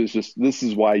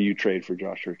is why you trade for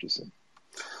Josh Richardson.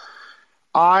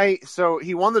 So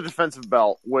he won the defensive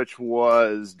belt, which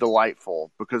was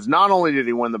delightful because not only did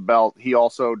he win the belt, he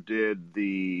also did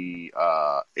the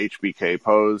HBK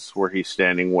pose where he's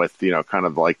standing with, kind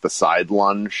of like the side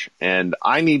lunge. And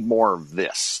I need more of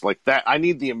this, like that. I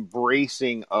need the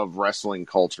embracing of wrestling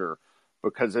culture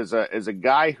because as a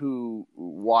guy who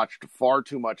watched far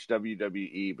too much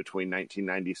WWE between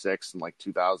 1996 and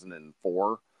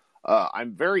 2004,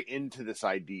 I'm very into this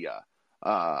idea.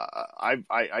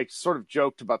 I sort of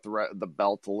joked about the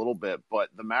belt a little bit, but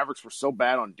the Mavericks were so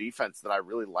bad on defense that I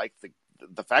really like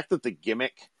the fact that the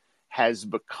gimmick has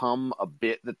become a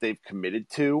bit that they've committed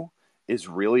to is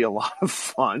really a lot of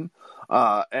fun.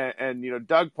 And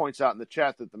Doug points out in the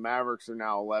chat that the Mavericks are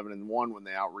now 11-1 when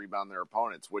they out rebound their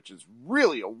opponents, which is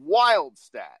really a wild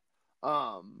stat.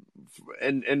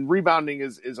 And rebounding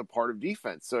is a part of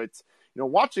defense. So it's,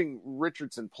 watching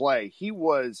Richardson play,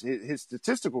 his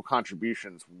statistical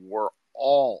contributions were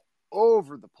all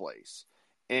over the place.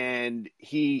 And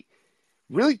he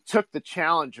really took the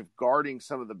challenge of guarding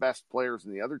some of the best players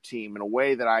in the other team in a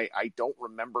way that I don't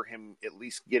remember him at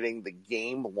least getting the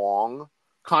game-long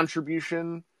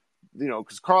contribution,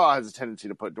 because Carlisle has a tendency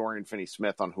to put Dorian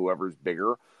Finney-Smith on whoever's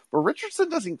bigger. But Richardson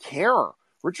doesn't care.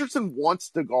 Richardson wants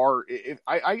to guard.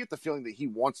 I get the feeling that he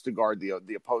wants to guard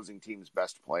the opposing team's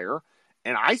best player.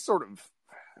 And I've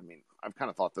kind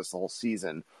of thought this the whole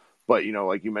season, but,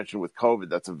 like you mentioned with COVID,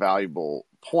 that's a valuable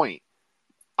point.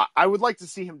 I would like to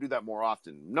see him do that more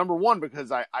often. Number one,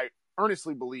 because I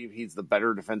earnestly believe he's the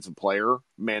better defensive player,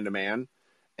 man-to-man.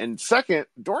 And second,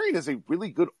 Dorian is a really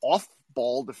good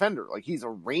off-ball defender. He's a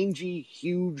rangy,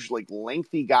 huge,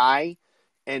 lengthy guy.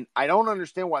 And I don't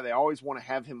understand why they always want to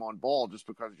have him on ball just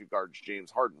because he guards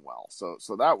James Harden well.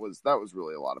 So that was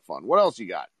really a lot of fun. What else you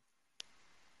got?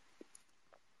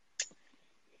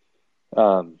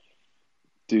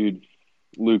 Dude,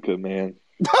 Luka, man.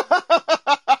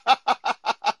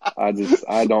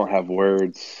 I don't have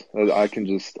words. I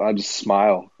just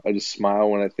smile. I just smile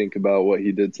when I think about what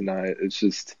he did tonight. It's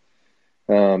just,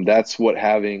 that's what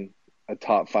having a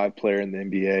top 5 player in the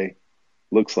NBA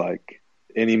looks like.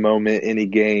 Any moment, any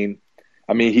game.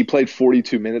 I mean, he played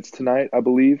 42 minutes tonight, I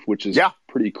believe, which is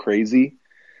pretty crazy.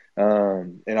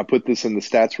 And I put this in the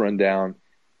stats rundown.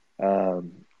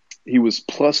 He was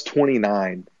plus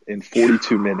 29 in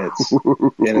 42 minutes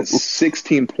in a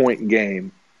 16-point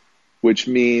game, which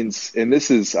means, and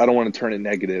this is, I don't want to turn it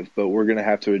negative, but we're going to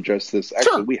have to address this.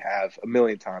 Actually, we have a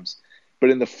million times. But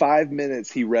in the 5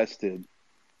 minutes he rested,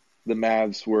 the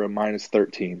Mavs were a minus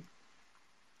 13.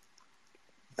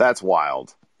 That's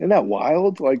wild. Isn't that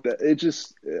wild? Like that, it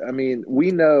just, I mean,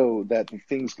 we know that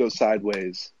things go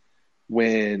sideways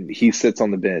when he sits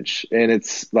on the bench. And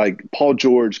it's like Paul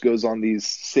George goes on these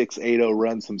 6-8-0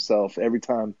 runs himself every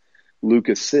time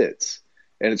Luka sits.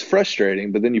 And it's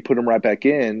frustrating, but then you put him right back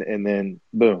in and then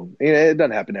boom. It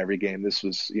doesn't happen every game. This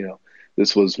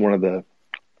was one of the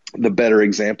better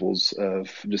examples of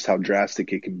just how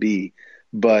drastic it can be.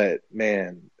 But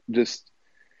man, just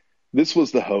this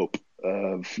was the hope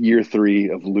of year 3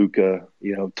 of Luka,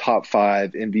 top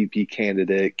 5 MVP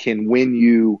candidate, can win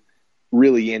you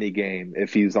really any game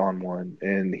if he's on one.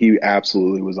 And he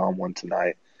absolutely was on one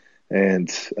tonight. And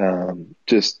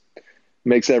just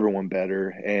makes everyone better.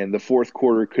 And the fourth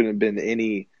quarter couldn't have been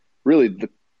any really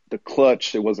the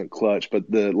clutch. It wasn't clutch, but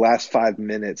the last 5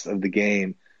 minutes of the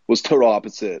game was total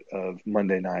opposite of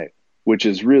Monday night, which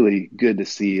is really good to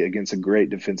see against a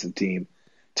great defensive team.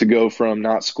 To go from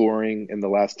not scoring in the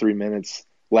last 3 minutes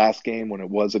last game when it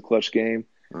was a clutch game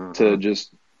to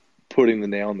just putting the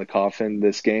nail in the coffin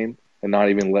this game and not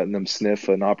even letting them sniff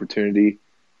an opportunity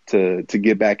to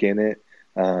get back in it.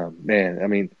 Man, I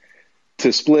mean,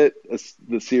 to split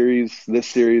this series,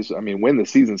 win the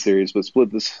season series, but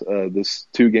split this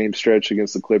 2-game stretch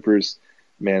against the Clippers,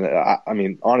 man, I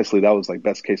mean, honestly, that was like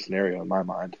best case scenario in my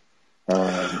mind.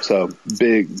 So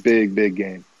big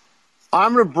game.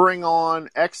 I'm going to bring on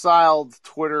exiled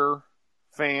Twitter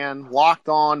fan, Locked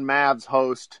On Mavs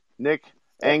host, Nick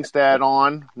Angstad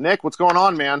on. Nick, what's going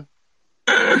on, man?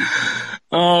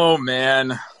 Oh,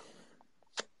 man.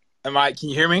 Can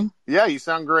you hear me? Yeah, you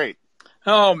sound great.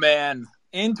 Oh, man.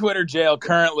 In Twitter jail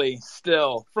currently,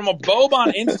 still. From a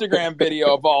Boban Instagram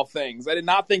video of all things. I did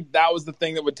not think that was the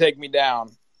thing that would take me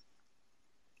down.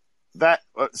 That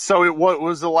so it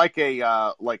was it like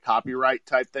a copyright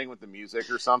type thing with the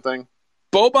music or something?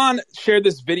 Boban shared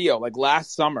this video like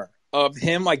last summer of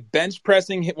him like bench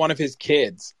pressing one of his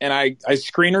kids, and I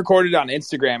screen recorded it on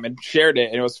Instagram and shared it,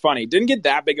 and it was funny. Didn't get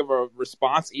that big of a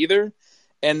response either,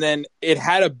 and then it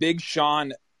had a Big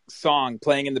Sean song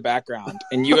playing in the background,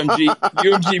 and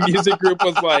UMG Music Group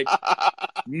was like,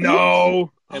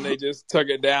 no, and they just took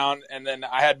it down. And then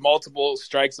I had multiple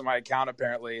strikes on my account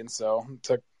apparently, and so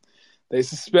they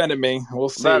suspended me. We'll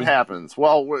see. That happens.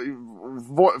 Well,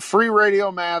 free radio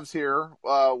Mavs here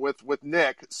with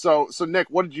Nick. So Nick,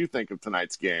 what did you think of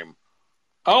tonight's game?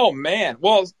 Oh man.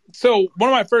 Well, so one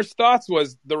of my first thoughts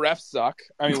was the refs suck.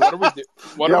 I mean, what are we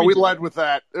doing? We led with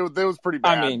that. It was pretty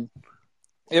bad. I mean,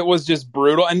 it was just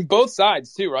brutal, and both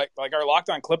sides too, right? Like our Locked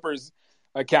On Clippers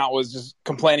account was just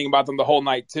complaining about them the whole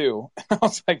night too. I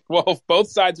was like, well, if both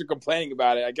sides are complaining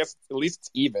about it, I guess at least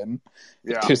it's even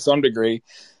to some degree.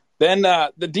 Then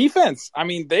the defense, I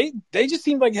mean, they just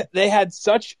seemed like they had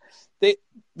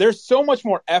there's so much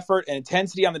more effort and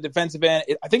intensity on the defensive end.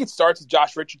 I think it starts with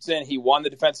Josh Richardson. He won the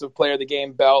Defensive Player of the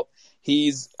Game belt.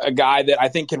 He's a guy that I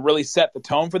think can really set the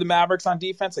tone for the Mavericks on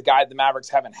defense, a guy the Mavericks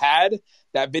haven't had.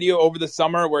 That video over the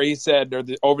summer where he said,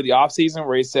 over the offseason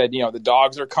where he said, the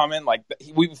dogs are coming. Like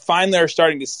we finally are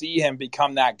starting to see him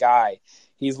become that guy.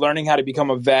 He's learning how to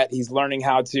become a vet. He's learning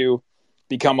how to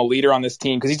become a leader on this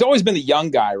team because he's always been the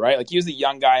young guy, right? Like he was the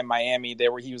young guy in Miami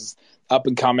there where he was up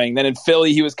and coming. Then in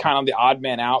Philly, he was kind of the odd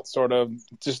man out, sort of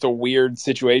just a weird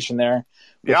situation there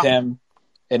with him.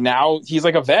 And now he's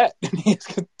like a vet. He's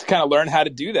to kind of learn how to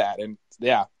do that. And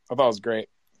yeah, I thought it was great.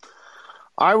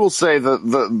 I will say that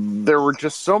there were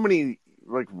just so many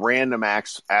like random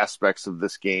aspects of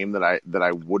this game that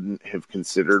I wouldn't have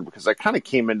considered because I kind of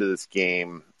came into this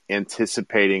game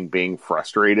anticipating being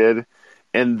frustrated.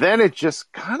 And then it just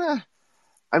kind of,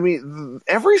 I mean,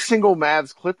 every single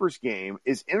Mavs Clippers game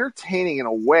is entertaining in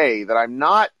a way that I'm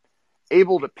not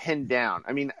able to pin down.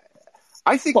 I mean,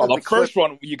 I think the first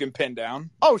one you can pin down.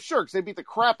 Oh, sure, because they beat the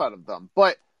crap out of them.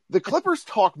 But the Clippers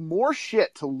talk more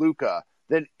shit to Luka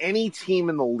than any team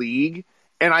in the league.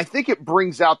 And I think it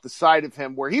brings out the side of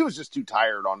him where he was just too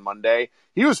tired on Monday.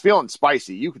 He was feeling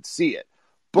spicy. You could see it.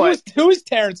 But who is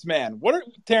Terrence Mann? What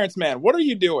are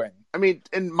you doing? I mean,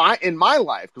 in my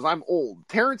life, because I'm old,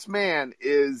 Terrence Mann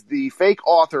is the fake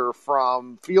author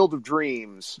from Field of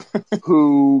Dreams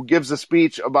who gives a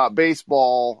speech about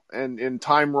baseball and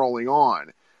time rolling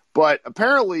on. But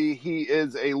apparently he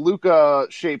is a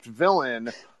Luka-shaped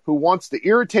villain who wants to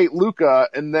irritate Luka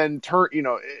and then turn,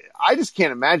 I just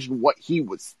can't imagine what he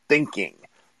was thinking.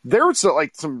 There's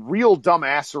like some real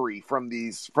dumbassery from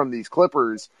these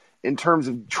Clippers in terms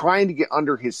of trying to get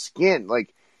under his skin.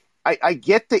 Like, I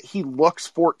get that he looks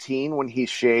 14 when he's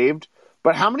shaved,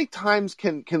 but how many times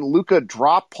can Luka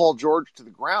drop Paul George to the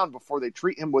ground before they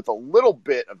treat him with a little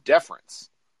bit of deference?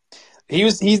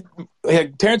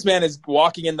 Terrence Mann is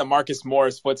walking in the Marcus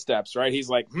Morris footsteps, right? He's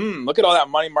like, look at all that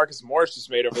money Marcus Morris just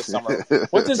made over the summer.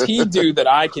 What does he do that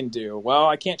I can do? Well,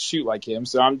 I can't shoot like him,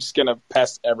 so I'm just gonna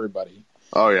pest everybody.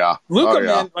 Oh yeah, Luka,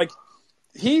 man, like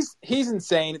he's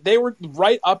insane. They were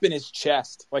right up in his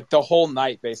chest like the whole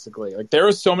night, basically. Like there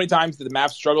were so many times that the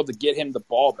Mavs struggled to get him the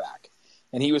ball back,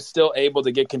 and he was still able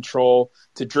to get control,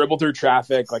 to dribble through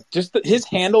traffic. Like his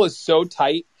handle is so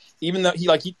tight. Even though he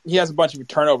has a bunch of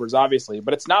turnovers, obviously,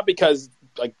 but it's not because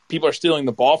like people are stealing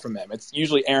the ball from him. It's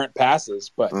usually errant passes.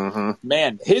 But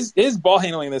man, his ball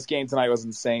handling in this game tonight was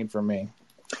insane for me.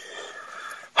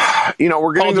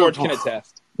 We're getting Paul George can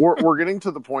attest. We're getting to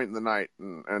the point in the night,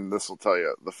 and this will tell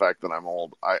you the fact that I'm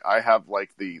old. I have like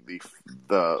the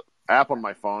app on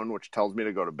my phone which tells me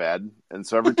to go to bed, and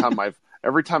so every time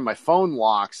my phone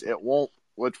locks, it won't.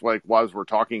 Which, like, as we're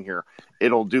talking here,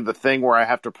 it'll do the thing where I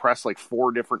have to press like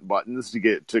 4 different buttons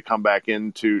to come back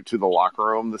into the locker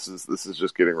room. This is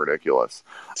just getting ridiculous.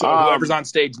 So whoever's on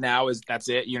stage now that's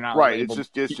it. You're not right. It's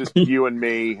just you and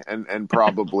me and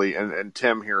probably and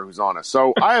Tim here who's on us.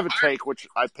 So I have a take which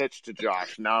I pitched to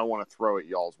Josh. Now I want to throw it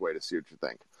y'all's way to see what you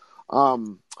think.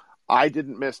 I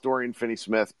didn't miss Dorian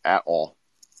Finney-Smith at all.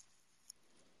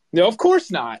 No, of course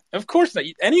not. Of course not.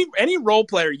 Any role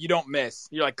player you don't miss,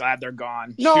 you're like glad they're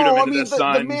gone. No, shoot him into the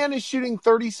sun. The man is shooting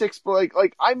 36. Like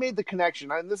I made the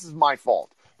connection, and this is my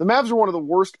fault. The Mavs are one of the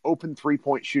worst open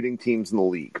 3-point shooting teams in the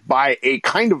league by a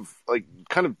kind of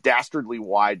dastardly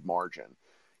wide margin.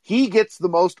 He gets the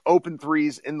most open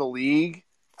threes in the league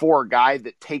for a guy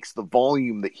that takes the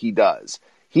volume that he does.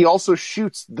 He also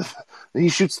shoots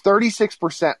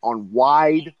 36% on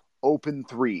wide open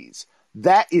threes.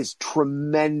 That is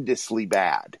tremendously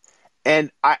bad.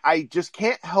 And I just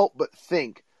can't help but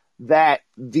think that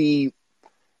the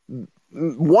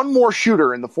one more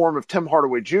shooter in the form of Tim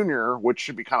Hardaway Jr., which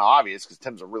should be kind of obvious because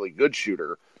Tim's a really good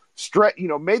shooter,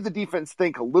 made the defense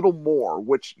think a little more,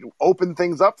 which opened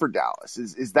things up for Dallas.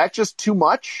 Is that just too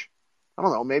much? I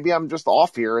don't know. Maybe I'm just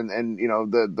off here and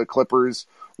the Clippers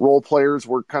role players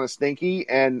were kind of stinky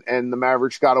and the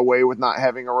Mavericks got away with not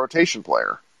having a rotation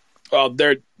player. Well,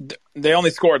 they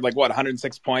only scored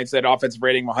 106 points. They had offensive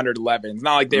rating of 111. It's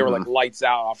not like they were lights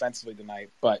out offensively tonight.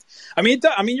 But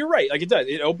you're right. Like it does.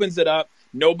 It opens it up.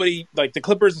 Nobody like the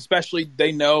Clippers, especially.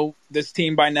 They know this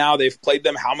team by now. They've played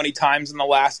them how many times in the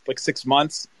last 6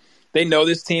 months? They know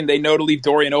this team. They know to leave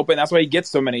Dorian open. That's why he gets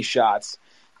so many shots.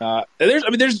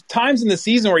 There's times in the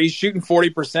season where he's shooting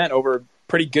 40% over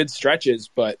pretty good stretches,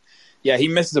 but. Yeah, he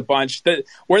misses a bunch.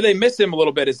 Where they miss him a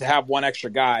little bit is to have one extra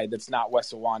guy that's not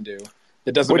Wes Iwundu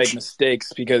that doesn't make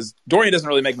mistakes because Dorian doesn't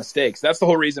really make mistakes. That's the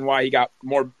whole reason why he got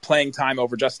more playing time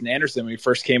over Justin Anderson when he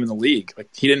first came in the league. Like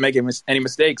he didn't make any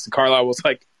mistakes. And Carlisle was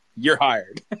like, "You're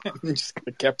hired," and just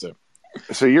kept him.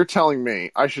 So you're telling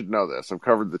me I should know this? I've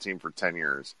covered the team for 10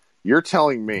 years. You're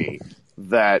telling me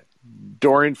that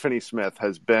Dorian Finney-Smith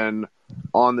has been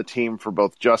on the team for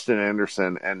both Justin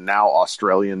Anderson and now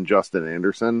Australian Justin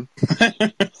Anderson.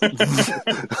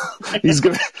 He's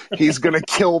gonna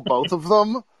kill both of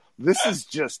them. This is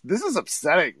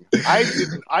upsetting.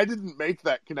 I didn't make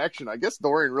that connection. I guess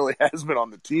Dorian really has been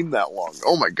on the team that long.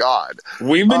 Oh my God.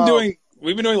 We've been doing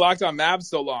Locked On Mavs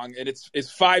so long, and it's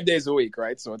 5 days a week,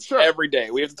 right? So it's every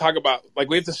day. We have to talk about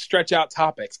we have to stretch out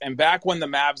topics. And back when the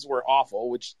Mavs were awful,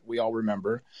 which we all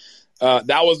remember,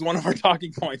 that was one of our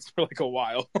talking points for a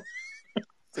while.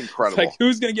 It's incredible. It's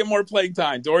who's going to get more playing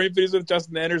time? Dorian Finney-Smith,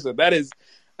 Justin Anderson. That is,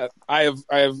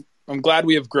 I'm glad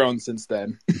we have grown since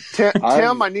then.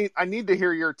 Tim, I need to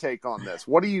hear your take on this.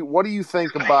 What do you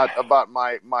think about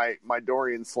my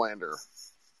Dorian slander?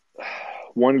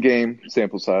 One game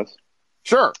sample size.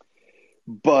 Sure.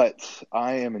 But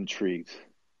I am intrigued.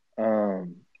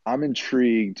 I'm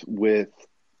intrigued with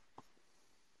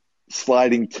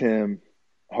sliding Tim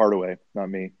Hardaway, not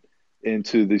me,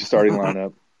 into the starting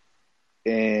lineup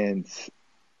and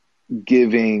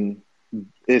giving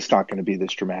 – it's not going to be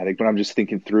this dramatic, but I'm just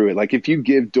thinking through it. If you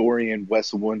give Dorian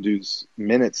Wes Iwundu's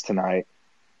minutes tonight,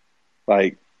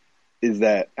 is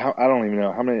that – I don't even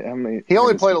know how many – He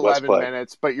only played 11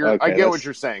 minutes, but I get what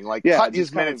you're saying. Cut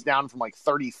his minutes down from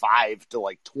 35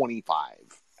 to 25.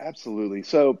 Absolutely.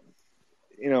 So,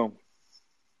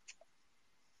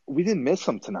 we didn't miss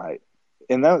him tonight.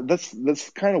 And that's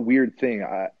kind of weird thing.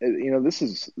 This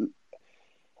is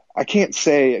I can't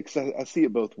say, because I see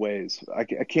it both ways. I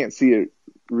can't see it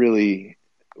really.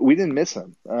 We didn't miss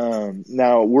him.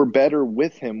 Now, we're better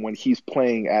with him when he's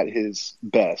playing at his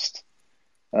best.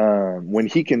 When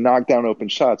he can knock down open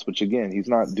shots, which, again, he's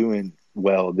not doing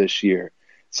well this year.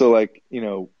 So, like,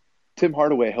 Tim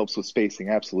Hardaway helps with spacing,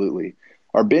 absolutely.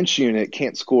 Our bench unit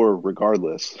can't score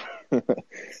regardless.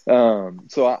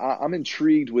 So I'm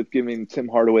intrigued with giving Tim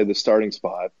Hardaway the starting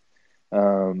spot.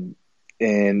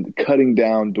 And cutting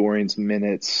down Dorian's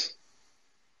minutes,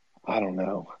 I don't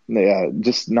know. Yeah,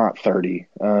 just not 30.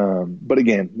 But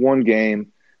again, one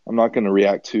game I'm not going to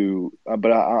react to. But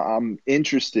I'm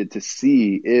interested to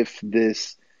see if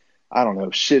this, I don't know,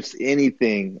 shifts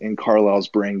anything in Carlisle's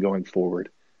brain going forward.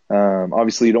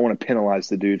 Obviously, you don't want to penalize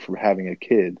the dude for having a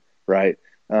kid, right?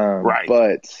 Right.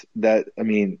 But that, I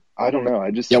mean, I don't know. I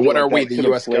just Yeah, feel what like are we, that the could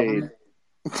have U.S. played-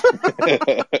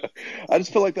 government? I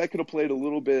just feel like that could have played a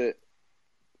little bit,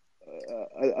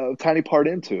 a tiny part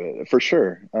into it for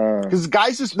sure. Because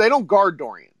guys they don't guard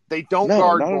Dorian. They don't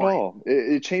guard not Dorian. at all.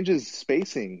 It changes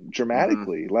spacing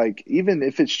dramatically. Like, even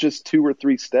if it's just 2 or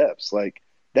 3 steps, like,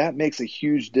 that makes a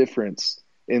huge difference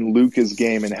in Luka's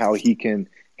game and how he can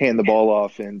hand the ball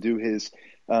off and do his.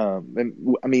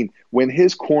 And I mean, when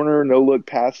his corner no look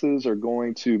passes are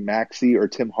going to Maxey or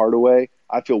Tim Hardaway,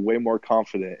 I feel way more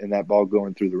confident in that ball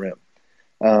going through the rim.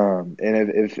 And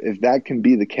if that can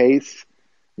be the case,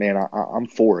 man, I'm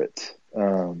for it.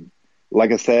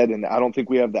 Like I said, and I don't think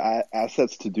we have the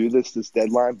assets to do this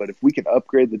deadline, but if we can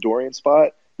upgrade the Dorian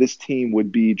spot, this team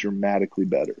would be dramatically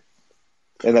better.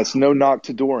 And that's no knock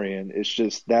to Dorian. It's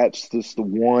just that's just the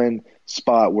one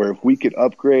spot where if we could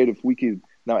upgrade,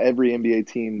 now every NBA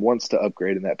team wants to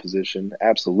upgrade in that position,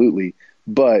 absolutely.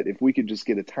 But if we could just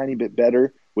get a tiny bit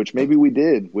better, which maybe we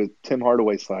did with Tim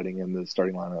Hardaway sliding in the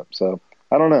starting lineup. So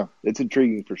I don't know. It's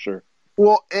intriguing for sure.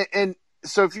 Well, and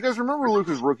so if you guys remember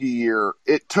Luka's rookie year,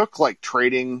 it took like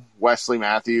trading Wesley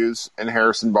Matthews and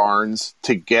Harrison Barnes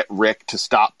to get Rick to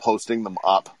stop posting them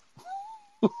up.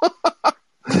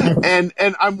 and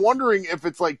I'm wondering if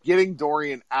it's like getting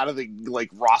Dorian out of the like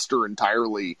roster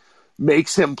entirely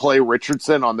makes him play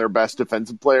Richardson on their best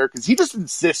defensive player, because he just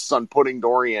insists on putting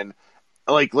Dorian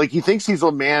like he thinks he's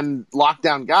a man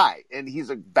lockdown guy, and he's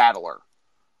a battler.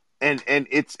 And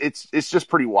it's just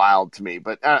pretty wild to me,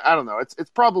 but I don't know. It's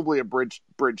probably a bridge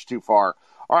too far.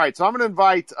 All right, so I'm going to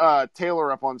invite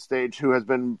Taylor up on stage, who has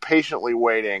been patiently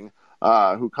waiting,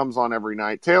 who comes on every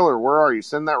night. Taylor, where are you?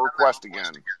 Send that request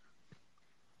again.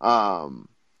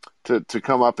 To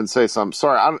come up and say something.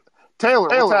 Sorry, Taylor,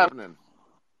 what's happening?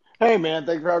 Hey man,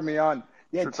 thanks for having me on.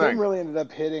 Yeah, Sure Tim thing. really ended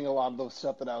up hitting a lot of the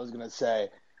stuff that I was going to say.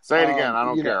 Say it again. I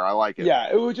don't care. I like it. Yeah,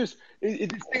 it was just this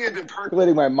thing had been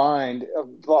percolating my mind,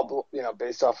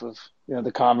 based off of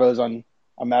the convos on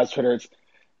Matt's Twitter. It's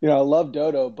I love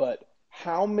Dodo, but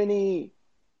how many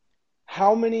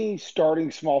starting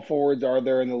small forwards are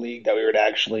there in the league that we would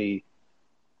actually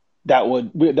that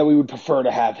we would prefer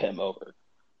to have him over?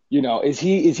 Is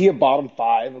he a bottom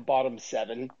 5, a bottom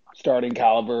 7 starting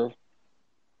caliber?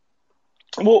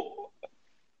 Well.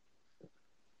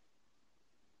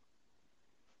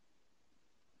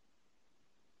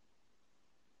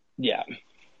 Yeah.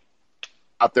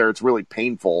 Out there, it's really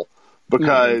painful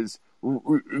because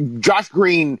Josh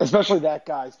Green, especially that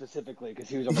guy specifically, because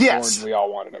he was on the board and we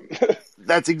all wanted him.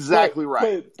 That's exactly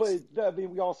right. But I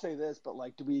mean, we all say this, but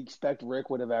like, do we expect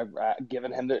Rick would have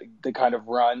given him the kind of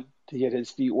run to get his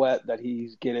feet wet that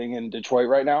he's getting in Detroit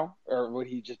right now, or would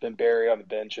he just been buried on the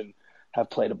bench and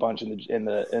have played a bunch in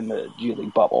the G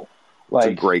League bubble? Like,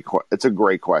 it's a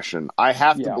great question. I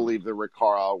have to believe that Rick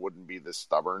Carlisle wouldn't be this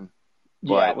stubborn.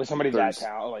 Yeah, with somebody that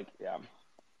talented,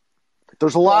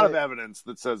 there's a lot of evidence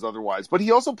that says otherwise. But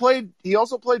he also played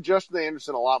Justin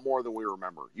Anderson a lot more than we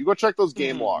remember. You go check those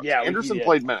game logs. Yeah, Anderson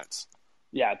played minutes.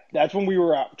 Yeah, that's when we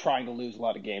were out trying to lose a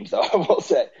lot of games, though. I will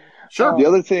say. Sure. The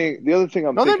other thing I'm thinking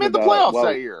about. They made the playoffs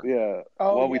that year. Yeah.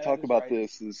 While we talk about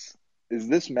this, is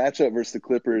this matchup versus the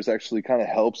Clippers actually kind of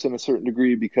helps in a certain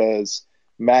degree because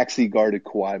Maxey guarded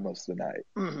Kawhi most of the night.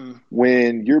 Mm-hmm.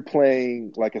 When you're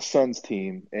playing like a Suns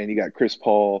team and you got Chris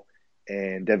Paul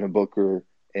and Devin Booker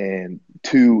and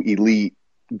 2 elite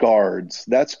guards,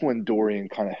 that's when Dorian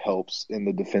kind of helps in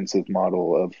the defensive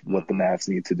model of what the Mavs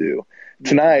need to do.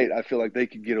 Tonight, I feel like they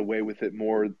could get away with it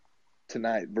more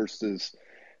tonight versus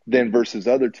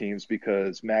other teams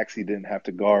because Maxey didn't have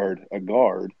to guard a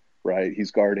guard, right? He's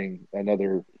guarding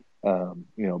another,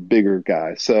 bigger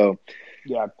guy. So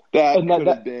that could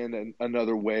have been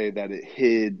another way that it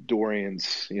hid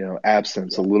Dorian's,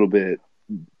 absence a little bit,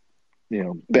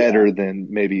 better than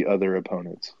maybe other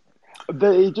opponents.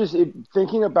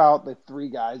 Thinking about the three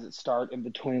guys that start in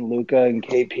between Luka and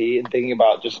KP, and thinking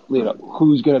about just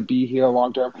who's going to be here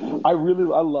long term. I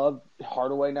love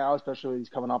Hardaway now, especially when he's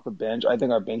coming off the bench. I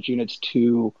think our bench unit's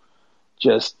too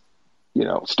just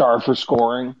starved for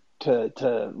scoring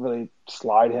to really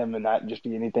slide him and not just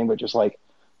be anything but just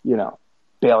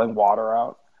bailing water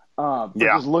out. But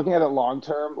just looking at it long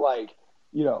term,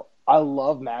 I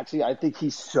love Maxey. I think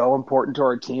he's so important to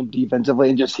our team defensively,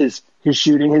 and just his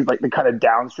shooting, the kind of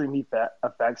downstream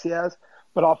effects he has.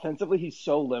 But offensively, he's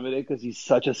so limited because he's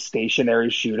such a stationary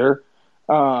shooter.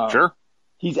 Sure.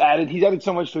 He's added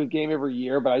so much to his game every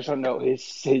year, but I just don't know his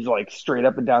straight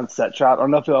up and down set shot. I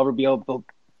don't know if he'll ever be able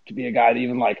to be a guy that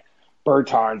even like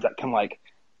Bertans that can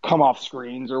come off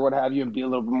screens or what have you and be a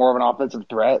little bit more of an offensive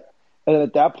threat. And then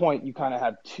at that point, you kind of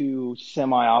have two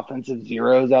semi-offensive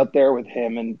zeros out there with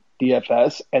him and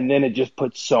DFS, and then it just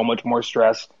puts so much more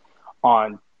stress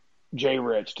on Jay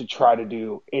Rich to try to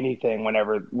do anything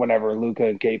whenever Luka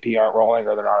and KP aren't rolling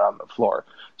or they're not on the floor.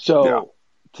 So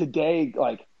today,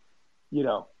 it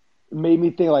made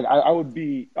me think I would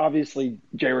be – obviously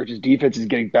Jay Rich's defense is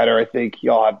getting better. I think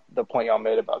y'all have the point y'all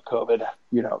made about COVID.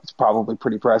 It's probably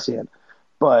pretty prescient.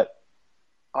 But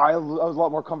I was a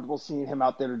lot more comfortable seeing him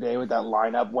out there today with that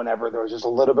lineup whenever there was just a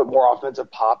little bit more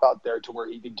offensive pop out there to where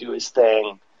he could do his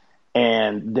thing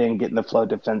and then get in the flow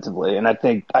defensively. And I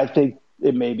think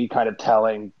it may be kind of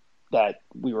telling that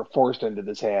we were forced into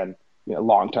this hand,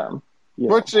 long term.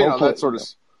 Which that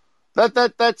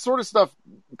sort of stuff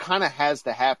kind of has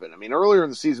to happen. I mean, earlier in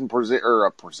the season,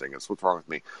 Porzingis, what's wrong with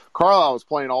me? Carlisle was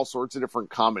playing all sorts of different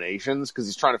combinations because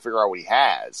he's trying to figure out what he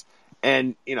has.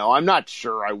 And, I'm not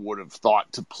sure I would have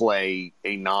thought to play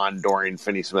a non-Dorian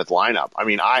Finney-Smith lineup. I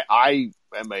mean, I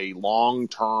am a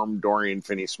long-term Dorian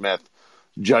Finney-Smith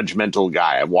judgmental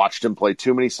guy. I watched him play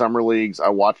too many summer leagues. I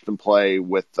watched him play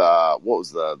with, what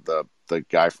was the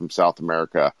guy from South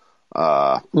America?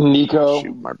 Nico.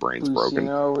 Shoot, my brain's broken.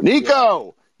 Nico!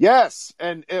 Yeah. Yes.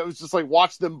 And it was just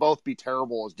watch them both be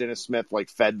terrible as Dennis Smith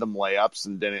fed them layups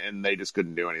and they just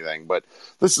couldn't do anything. But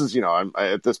this is,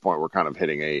 at this point, we're kind of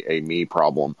hitting a me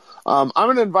problem. I'm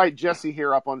going to invite Jesse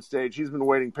here up on stage. He's been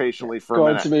waiting patiently for a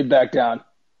minute. Going to me back down.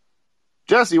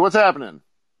 Jesse, what's happening?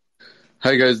 How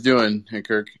you guys doing? Hey,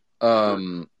 Kirk.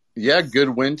 Good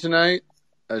win tonight.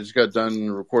 I just got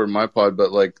done recording my pod, but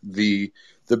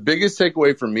the biggest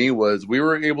takeaway for me was we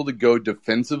were able to go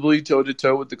defensively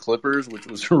toe-to-toe with the Clippers, which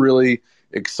was really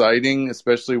exciting,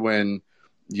 especially when,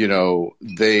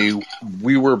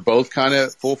 we were both kind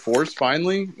of full force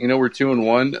finally. We're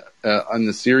 2-1 on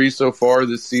the series so far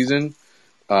this season.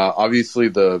 Obviously,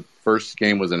 the first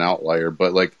game was an outlier,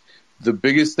 but, the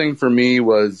biggest thing for me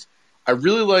was I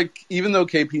really even though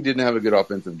KP didn't have a good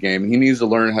offensive game, he needs to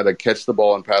learn how to catch the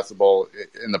ball and pass the ball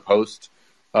in the post.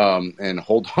 And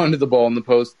hold on to the ball in the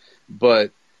post.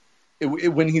 But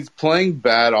when he's playing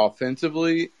bad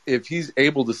offensively, if he's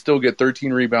able to still get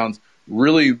 13 rebounds,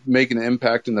 really make an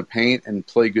impact in the paint and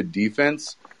play good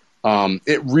defense,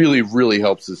 it really, really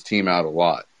helps his team out a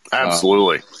lot.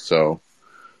 Absolutely. So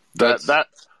that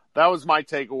was my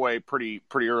takeaway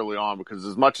pretty early on, because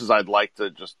as much as I'd like to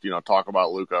just, talk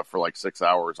about Luka for 6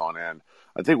 hours on end,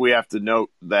 I think we have to note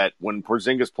that when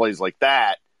Porzingis plays like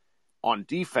that, on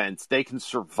defense, they can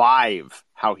survive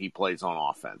how he plays on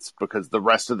offense because the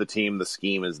rest of the team, the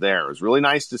scheme is there. It was really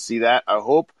nice to see that.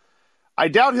 I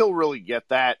doubt he'll really get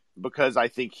that because I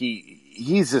think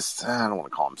he's just, I don't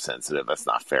want to call him sensitive. That's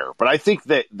not fair. But I think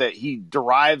that he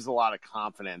derives a lot of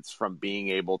confidence from being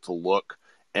able to look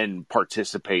and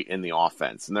participate in the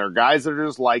offense. And there are guys that are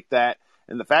just like that.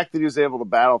 And the fact that he was able to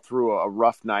battle through a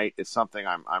rough night is something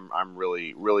I'm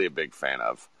really, really a big fan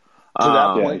of. To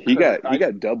that point, he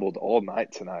got doubled all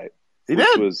night tonight. He did.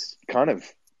 Which was kind of,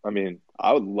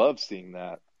 I would love seeing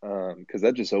that because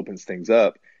that just opens things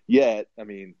up. Yet,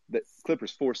 the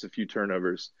Clippers forced a few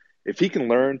turnovers. If he can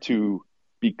learn to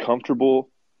be comfortable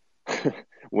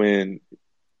when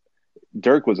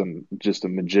Dirk was just a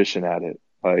magician at it.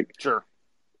 Sure.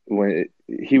 When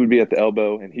he would be at the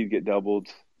elbow and he'd get doubled,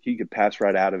 he could pass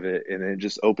right out of it, and it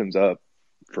just opens up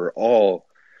for all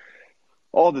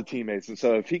the teammates. And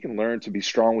so if he can learn to be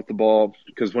strong with the ball,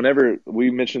 because whenever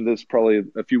we mentioned this probably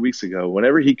a few weeks ago,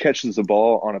 whenever he catches the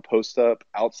ball on a post up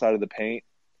outside of the paint,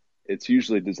 it's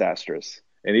usually disastrous.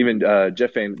 And even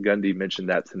Jeff Van Gundy mentioned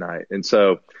that tonight. And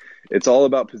so it's all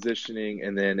about positioning.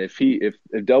 And then if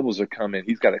doubles are coming,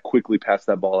 he's got to quickly pass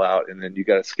that ball out, and then you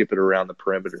got to skip it around the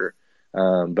perimeter.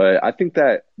 But I think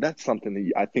that's something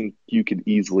that I think you could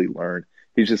easily learn.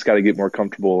 He's just got to get more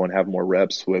comfortable and have more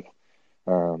reps with,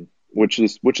 which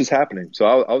is happening. So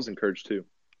I was encouraged too.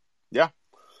 Yeah.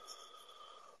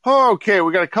 Okay,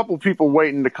 we got a couple people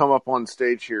waiting to come up on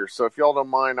stage here. So if y'all don't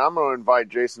mind, I'm going to invite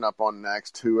Jason up on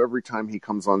next, who every time he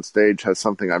comes on stage has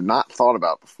something I've not thought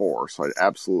about before. So I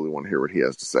absolutely want to hear what he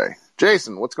has to say.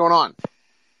 Jason, what's going on?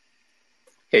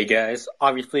 Hey guys,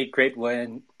 obviously great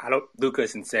win.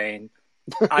 Luka's insane.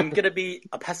 I'm gonna be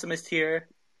a pessimist here.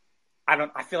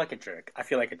 I feel like a jerk.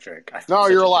 No,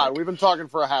 you're allowed. We've been talking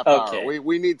for a half hour. Okay.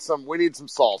 We need some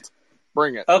salt.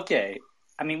 Bring it. Okay.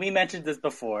 I mean, we mentioned this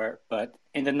before, but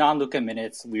in the non-Luka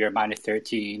minutes, we are minus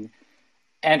 13.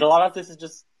 And a lot of this is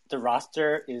just the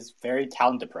roster is very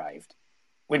talent deprived.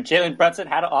 When Jalen Brunson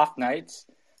had off nights,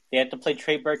 they had to play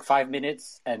Trey Burke 5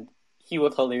 minutes, and he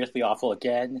was hilariously awful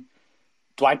again.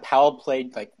 Dwight Powell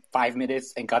played like 5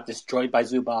 minutes and got destroyed by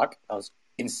Zubac. That was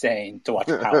insane to watch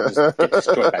Powell just get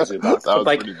destroyed by Zubac. That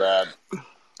was pretty bad.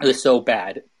 It was so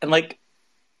bad. And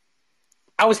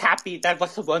I was happy that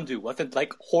Wesawundu wasn't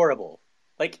horrible.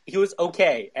 He was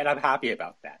okay, and I'm happy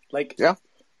about that. Yeah.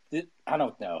 I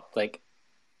don't know.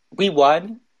 We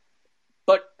won,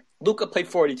 but Luka played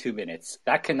 42 minutes.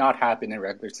 That cannot happen in a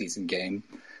regular season game.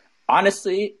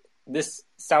 Honestly, this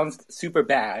sounds super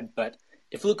bad, but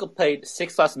if Luka played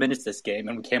 6 less minutes this game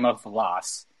and we came up with a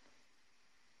loss,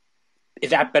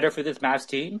 is that better for this Mavs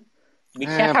team? We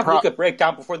can't have Luka break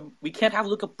down before the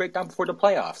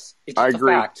playoffs. It's just a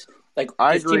fact.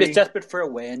 This team is desperate for a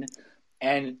win,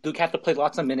 and Luka has to play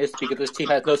lots of minutes because this team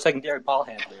has no secondary ball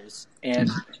handlers. And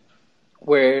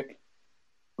where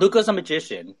Luka's a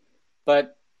magician,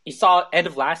 but you saw end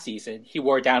of last season, he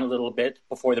wore down a little bit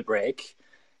before the break.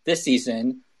 This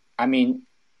season, I mean,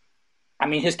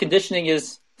 his conditioning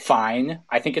is fine.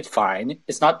 I think it's fine.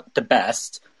 It's not the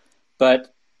best,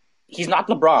 but he's not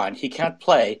LeBron. He can't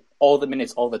play all the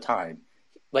minutes all the time.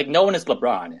 No one is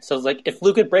LeBron. So if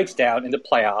Luka breaks down in the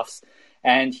playoffs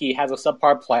and he has a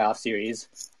subpar playoff series,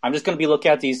 I'm just going to be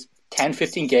looking at these 10,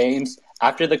 15 games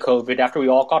after the COVID, after we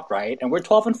all got right, and we're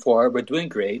 12-4, we're doing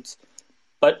great,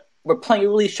 but we're playing a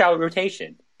really shallow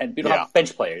rotation, and we don't have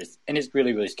bench players, and it's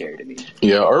really, really scary to me.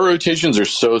 Yeah, our rotations are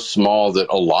so small that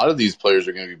a lot of these players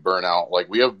are going to be burnt out.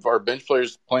 We have our bench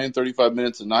players playing 35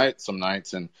 minutes a night some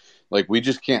nights, and we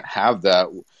just can't have that.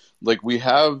 We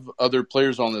have other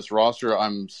players on this roster.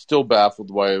 I'm still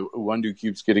baffled why Wundu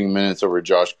keeps getting minutes over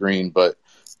Josh Green, but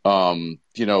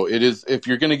it is, if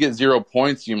you're going to get 0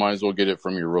 points, you might as well get it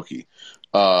from your rookie,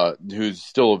 who's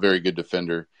still a very good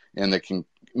defender and that can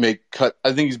make cut.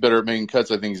 I think he's better at making cuts.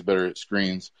 I think he's better at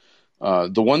screens.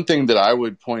 The one thing that I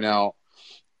would point out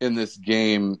in this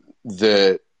game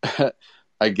that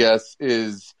I guess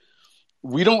is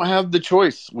we don't have the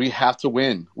choice. We have to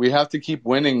win. We have to keep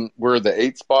winning. We're the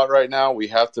 8th spot right now. We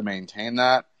have to maintain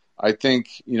that. I think,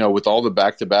 with all the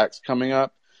back-to-backs coming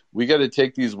up, we got to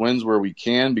take these wins where we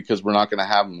can because we're not going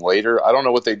to have them later. I don't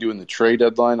know what they do in the trade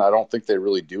deadline. I don't think they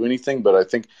really do anything, but I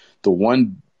think the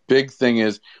one big thing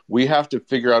is we have to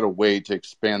figure out a way to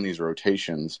expand these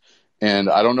rotations. And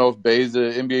I don't know if Bay's an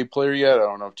NBA player yet. I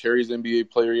don't know if Terry's an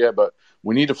NBA player yet, but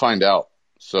we need to find out.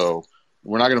 So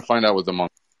we're not going to find out with them on.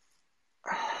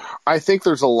 I think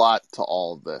there's a lot to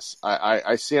all of this.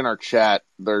 I see in our chat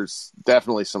there's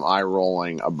definitely some eye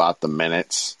rolling about the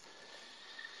minutes.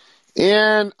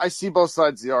 And I see both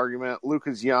sides of the argument.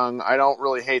 Luka's young. I don't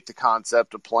really hate the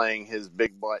concept of playing his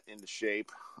big butt into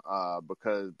shape,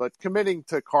 but committing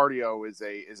to cardio is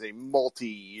a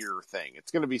multi-year thing.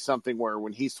 It's going to be something where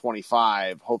when he's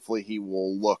 25, hopefully he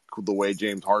will look the way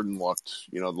James Harden looked,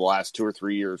 the last 2 or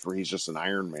 3 years where he's just an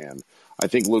Iron Man. I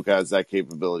think Luka has that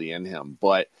capability in him,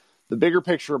 but the bigger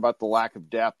picture about the lack of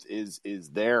depth is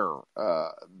there.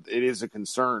 It is a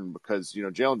concern because,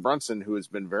 Jalen Brunson, who has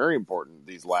been very important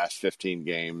these last 15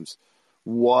 games,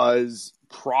 was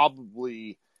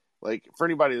probably, for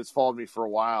anybody that's followed me for a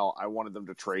while, I wanted them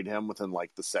to trade him within,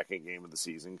 the second game of the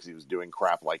season because he was doing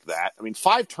crap like that.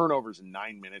 5 turnovers in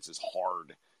 9 minutes is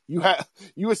hard.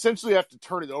 You essentially have to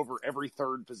turn it over every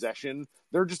third possession.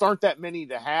 There just aren't that many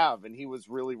to have, and he was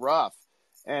really rough.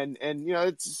 And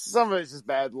it's some of it's just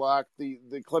bad luck. The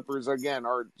Clippers again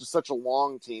are just such a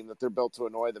long team that they're built to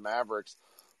annoy the Mavericks,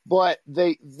 but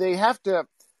they have to.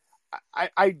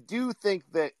 I do think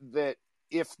that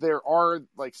if there are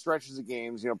stretches of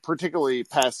games, particularly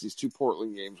past these 2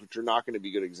 Portland games, which are not going to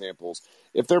be good examples,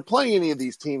 if they're playing any of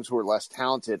these teams who are less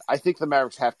talented, I think the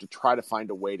Mavericks have to try to find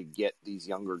a way to get these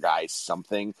younger guys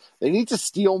something. They need to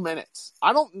steal minutes.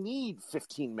 I don't need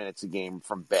 15 minutes a game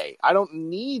from Bay. I don't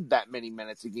need that many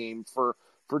minutes a game for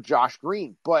Josh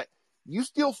Green, but you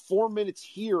steal 4 minutes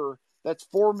here. That's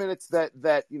 4 minutes that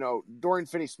Dorian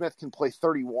Finney-Smith can play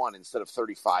 31 instead of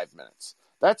 35 minutes.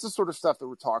 That's the sort of stuff that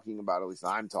we're talking about. At least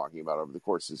I'm talking about over the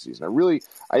course of the season.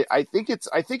 I think it's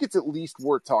at least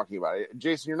worth talking about.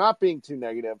 Jason, you're not being too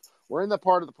negative. We're in the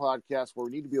part of the podcast where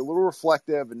we need to be a little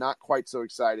reflective and not quite so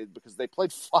excited because they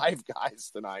played 5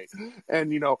 guys tonight.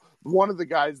 And, one of the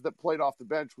guys that played off the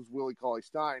bench was Willie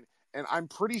Cauley-Stein. And I'm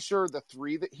pretty sure the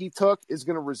 3 that he took is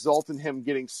going to result in him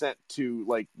getting sent to,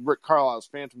 like, Rick Carlisle's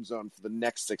Phantom Zone for the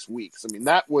next 6 weeks. I mean,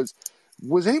 that was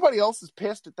anybody else as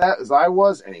pissed at that as I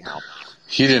was? Anyhow.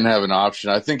 He didn't have an option.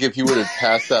 I think if he would have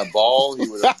passed that ball, he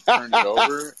would have turned it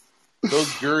over.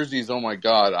 Those jerseys, oh my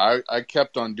God. I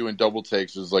kept on doing double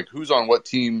takes. It was like, who's on what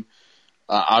team?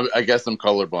 I guess I'm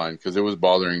colorblind because it was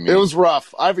bothering me. It was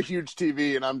rough. I have a huge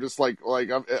TV, and I'm just like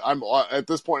I'm at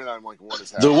this point, I'm like, what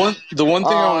is happening? The one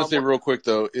thing I want to say real quick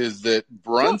though is that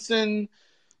Brunson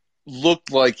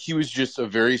looked like he was just a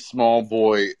very small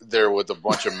boy there with a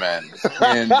bunch of men,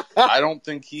 and I don't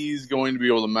think he's going to be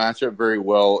able to match up very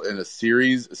well in a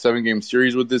 7-game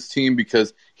series with this team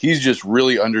because he's just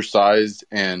really undersized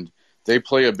and they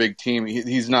play a big team.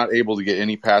 He's not able to get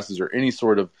any passes or any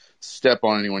sort of step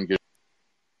on anyone.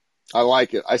 I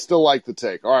like it. I still like the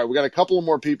take. All right, we got a couple of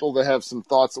more people that have some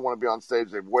thoughts that want to be on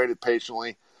stage. They've waited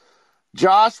patiently.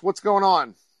 Josh, what's going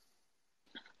on?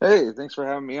 Hey, thanks for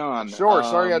having me on. Sure.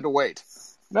 Sorry you had to wait.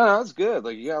 No, that's good.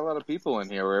 Like, you got a lot of people in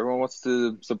here where everyone wants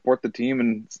to support the team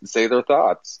and say their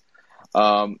thoughts.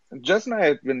 Jess and I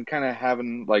have been kind of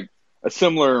having, like, a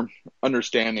similar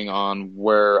understanding on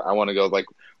where I want to go. Like,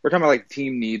 we're talking about, like,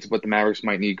 team needs, what the Mavericks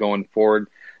might need going forward.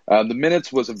 The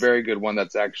minutes was a very good one.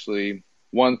 That's actually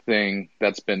one thing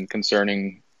that's been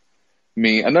concerning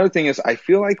me. Another thing is I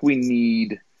feel like we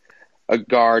need a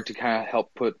guard to kind of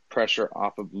help put pressure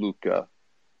off of Luka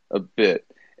a bit.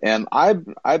 And I've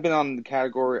been on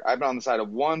the side of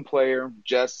one player.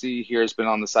 Jesse here has been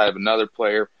on the side of another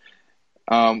player.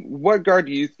 What guard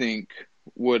do you think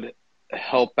would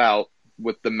help out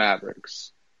with the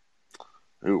Mavericks?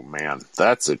 Oh man,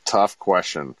 that's a tough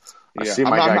question.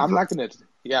 I'm not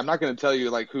going to tell you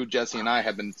like who Jesse and I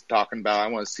have been talking about. I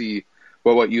want to see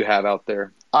what you have out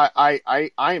there.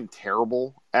 I am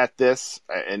terrible at this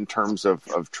in terms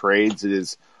of trades. It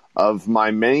is of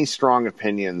my many strong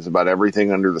opinions about everything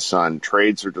under the sun.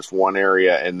 Trades are just one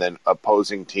area, and then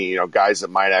opposing team, guys that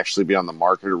might actually be on the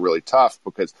market are really tough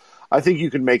because I think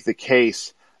you can make the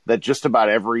case that just about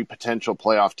every potential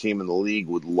playoff team in the league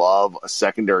would love a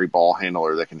secondary ball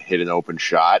handler that can hit an open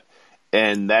shot.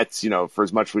 And that's, for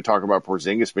as much as we talk about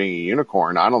Porzingis being a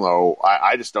unicorn, I don't know.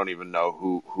 I just don't even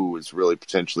know who is really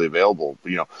potentially available.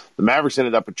 The Mavericks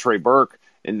ended up with Trey Burke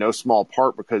in no small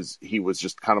part because he was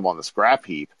just kind of on the scrap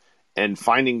heap. And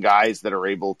finding guys that are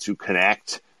able to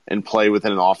connect and play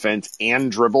within an offense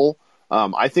and dribble.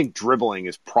 I think dribbling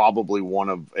is probably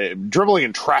dribbling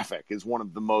in traffic is one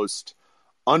of the most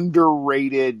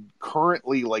underrated,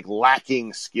 currently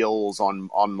lacking skills on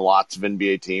lots of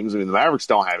NBA teams. I mean, the Mavericks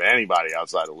don't have anybody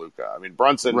outside of Luka. I mean,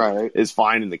 Brunson is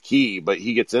fine in the key, but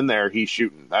he gets in there, he's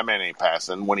shooting. That man ain't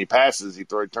passing. When he passes, he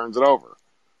turns it over.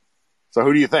 So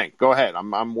who do you think? Go ahead.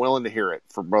 I'm willing to hear it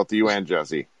for both you and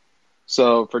Jesse.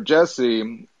 So for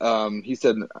Jesse, he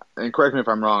said, and correct me if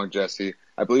I'm wrong, Jesse,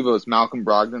 I believe it was Malcolm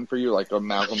Brogdon for you, like a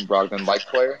Malcolm Brogdon-like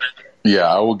player. Yeah,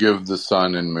 I will give the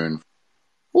sun and moon.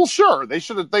 Well, sure.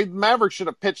 Mavericks should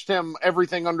have pitched him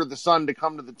everything under the sun to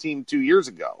come to the team 2 years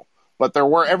ago. But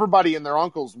everybody and their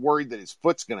uncle's worried that his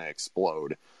foot's going to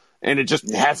explode. And it just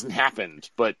hasn't happened.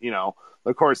 But,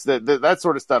 of course, that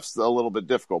sort of stuff's a little bit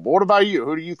difficult. But what about you?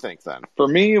 Who do you think then? For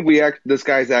me, this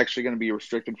guy's actually going to be a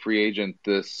restricted free agent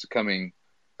this coming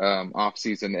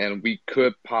offseason, and we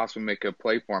could possibly make a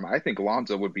play for him. I think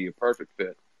Lonzo would be a perfect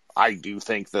fit. I do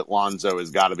think that Lonzo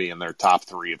has got to be in their top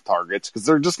 3 of targets because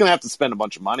they're just going to have to spend a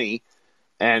bunch of money.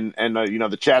 And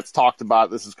the chat's talked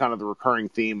about this is kind of the recurring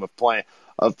theme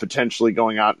of potentially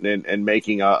going out and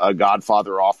making a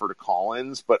Godfather offer to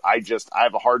Collins. But I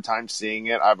have a hard time seeing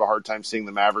it. I have a hard time seeing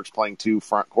the Mavericks playing 2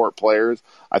 front court players.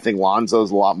 I think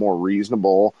Lonzo's a lot more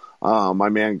reasonable. My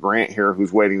man Grant here,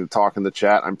 who's waiting to talk in the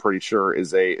chat, I'm pretty sure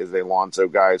is a Lonzo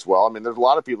guy as well. I mean, there's a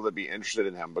lot of people that'd be interested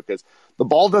in him because the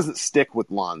ball doesn't stick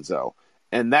with Lonzo.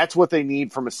 And that's what they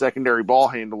need from a secondary ball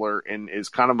handler, and is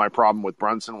kind of my problem with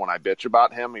Brunson when I bitch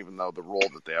about him, even though the role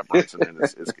that they have Brunson in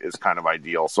is kind of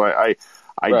ideal. So I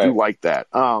do like that.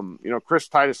 Chris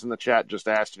Titus in the chat just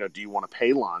asked, do you want to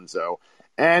pay Lonzo?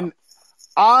 And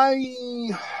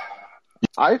I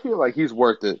feel like he's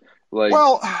worth it.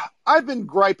 I've been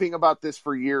griping about this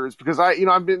for years because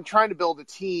I've been trying to build a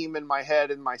team in my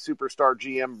head, in my superstar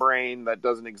GM brain that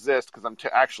doesn't exist because I'm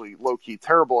actually low-key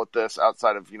terrible at this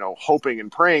outside of, hoping and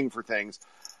praying for things.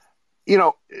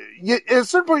 at a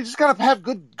certain point, you just got to have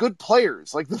good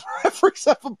players. Like the Mavericks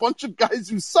have a bunch of guys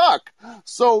who suck.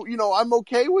 So, I'm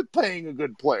okay with paying a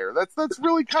good player. That's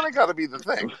really kind of got to be the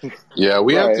thing. Yeah,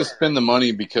 we have to spend the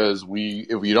money because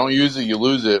if you don't use it, you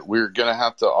lose it. We're going to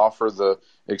have to offer the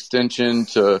extension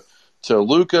to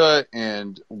Luka,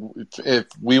 and if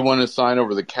we want to sign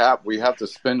over the cap, we have to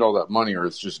spend all that money or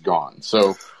it's just gone.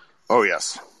 So, oh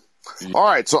yes. All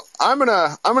right, so I'm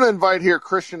gonna invite here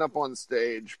Christian up on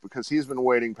stage because he's been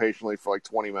waiting patiently for like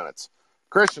 20 minutes.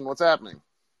 Christian, what's happening?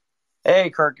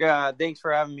 Hey, Kirk. Thanks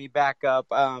for having me back up.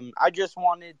 I just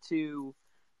wanted to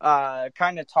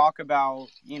kind of talk about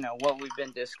what we've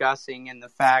been discussing and the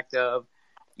fact of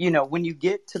when you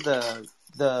get to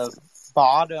the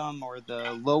bottom or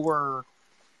the lower,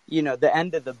 the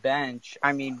end of the bench.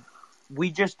 I mean,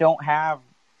 we just don't have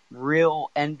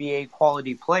real NBA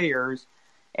quality players.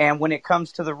 And when it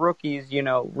comes to the rookies,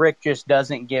 Rick just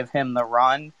doesn't give him the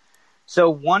run. So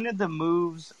one of the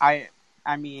moves, I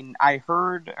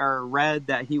heard or read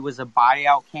that he was a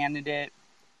buyout candidate,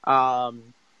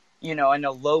 in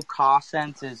a low-cost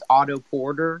sense is Otto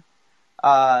Porter.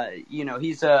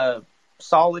 He's a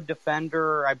solid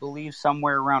defender, I believe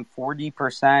somewhere around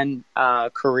 40%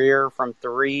 career from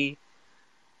three.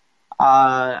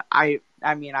 I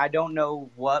don't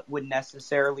know what would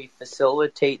necessarily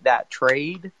facilitate that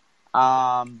trade,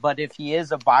 but if he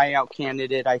is a buyout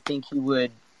candidate, I think he would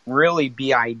really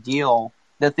be ideal.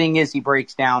 The thing is, he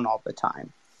breaks down all the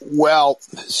time. Well,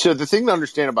 so the thing to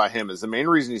understand about him is the main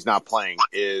reason he's not playing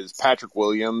is Patrick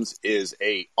Williams is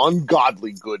a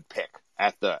ungodly good pick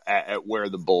at where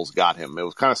the Bulls got him. It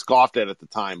was kind of scoffed at the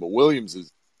time, but Williams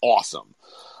is awesome.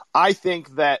 I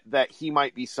think that he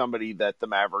might be somebody that the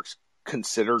Mavericks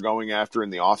consider going after in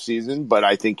the offseason, but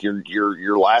I think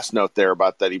your last note there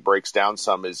about that he breaks down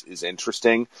some is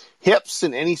interesting. Hips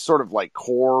and any sort of like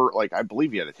core, like I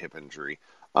believe he had a hip injury.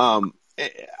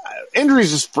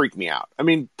 Injuries just freak me out. I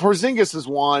mean, Porzingis is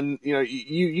one,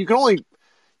 you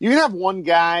can have one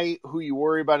guy who you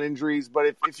worry about injuries,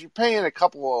 but if you're paying a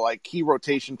couple of like key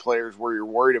rotation players where you're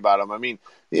worried about them, I mean,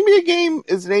 the NBA game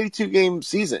is an 82 game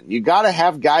season. You got to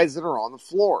have guys that are on the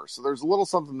floor. So there's a little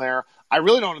something there. I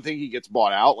really don't think he gets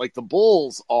bought out. Like the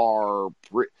Bulls the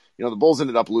Bulls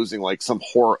ended up losing like some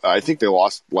I think they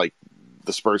lost like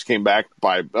the Spurs came back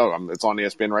by, it's on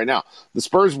ESPN right now. The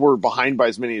Spurs were behind by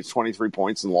as many as 23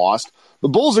 points and lost. The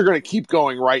Bulls are going to keep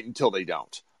going right until they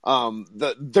don't.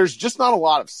 There's just not a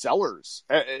lot of sellers.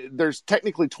 There's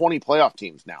technically 20 playoff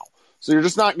teams now. So you're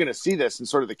just not going to see this. And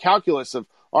sort of the calculus of,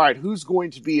 all right, who's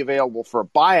going to be available for a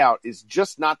buyout is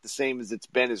just not the same as it's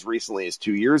been as recently as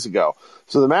 2 years ago.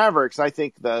 So the Mavericks, I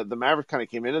think the Mavericks kind of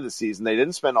came into the season. They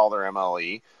didn't spend all their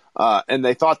MLE. And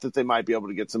they thought that they might be able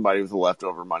to get somebody with the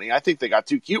leftover money. I think they got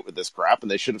too cute with this crap, and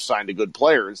they should have signed a good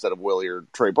player instead of Willie or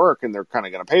Trey Burke, and they're kind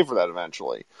of going to pay for that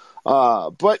eventually.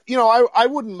 But I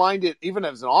wouldn't mind it even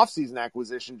as an offseason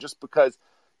acquisition just because,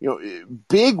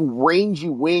 big rangy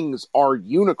wings are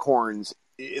unicorns.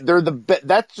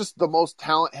 That's just the most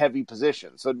talent heavy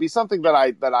position. So it'd be something that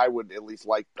I would at least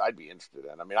I'd be interested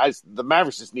in. I mean, the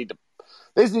Mavericks just need to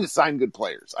sign good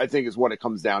players, I think is what it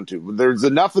comes down to. There's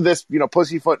enough of this,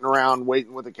 pussyfooting around,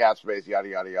 waiting with the cap space, yada,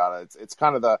 yada, yada. It's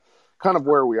kind of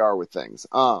where we are with things.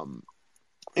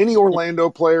 Any Orlando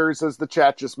players, as the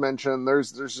chat just mentioned,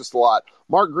 there's just a lot.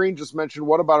 Mark Green just mentioned,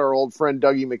 what about our old friend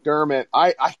Dougie McDermott?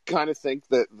 I kind of think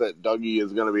that Dougie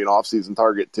is going to be an offseason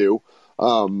target too.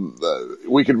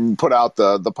 We could put out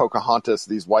the Pocahontas,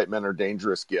 these white men are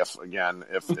dangerous gif again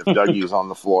if Dougie is on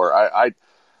the floor.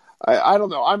 I don't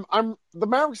know. The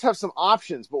Mavericks have some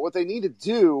options, but what they need to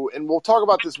do, and we'll talk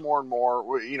about this more and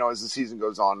more, as the season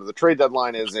goes on. The trade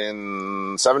deadline is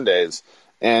in 7 days,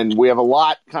 and we have a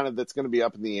lot kind of that's going to be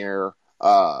up in the air.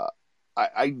 I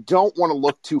don't want to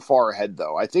look too far ahead,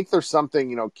 though. I think there's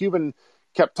something, Cuban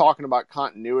kept talking about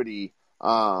continuity,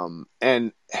 and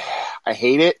I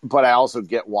hate it, but I also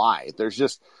get why.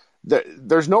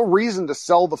 There's no reason to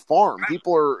sell the farm.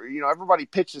 People are, everybody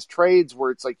pitches trades where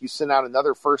it's like you send out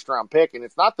another first round pick. And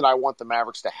it's not that I want the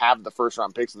Mavericks to have the first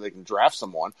round pick so they can draft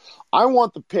someone. I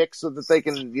want the pick so that they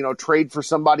can, trade for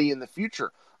somebody in the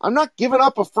future. I'm not giving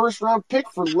up a first round pick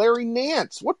for Larry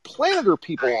Nance. What planet are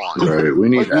people on? Right. We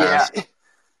need does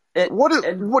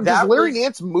Larry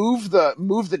Nance move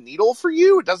the needle for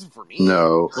you? It doesn't for me.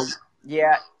 No.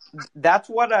 Yeah. That's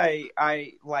what I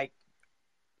like.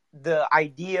 The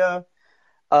idea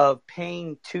of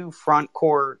paying two front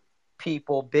court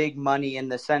people big money in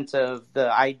the sense of the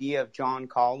idea of John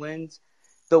Collins.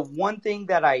 The one thing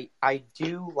that I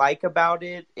do like about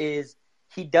it is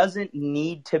he doesn't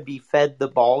need to be fed the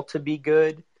ball to be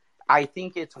good. I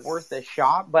think it's worth a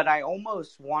shot, but I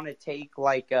almost want to take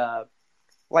like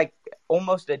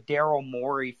almost a Daryl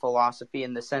Morey philosophy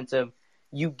in the sense of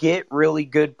you get really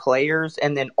good players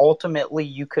and then ultimately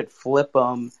you could flip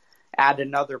them at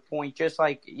another point. Just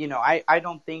like, I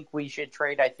don't think we should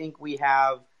trade. I think we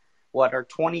have our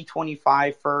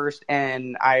 2025 first,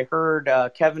 and I heard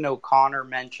Kevin O'Connor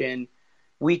mention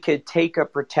we could take a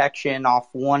protection off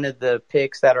one of the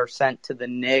picks that are sent to the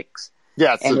Knicks.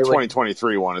 Yeah, it's the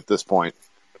 2023 one at this point.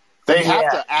 They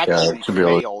have to actually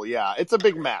fail. Yeah, it's a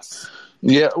big mess.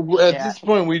 Yeah, at this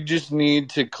point, we just need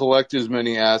to collect as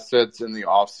many assets in the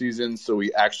offseason so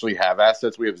we actually have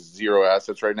assets. We have 0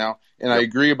 assets right now. And I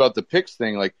agree about the picks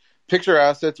thing. Like, picks are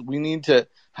assets. We need to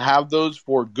have those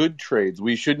for good trades.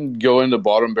 We shouldn't go into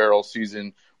bottom barrel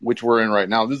season, which we're in right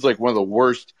now. This is like one of the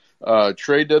worst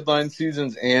trade deadline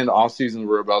seasons and off seasons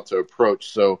we're about to approach.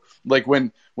 So, like,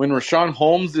 when Rashawn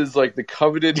Holmes is like the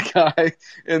coveted guy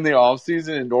in the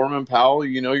offseason and Norman Powell,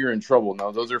 you're in trouble.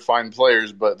 No, those are fine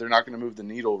players, but they're not going to move the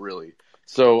needle really.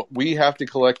 So we have to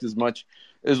collect as much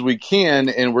as we can,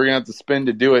 and we're going to have to spend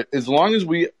to do it. As long as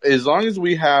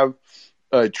we have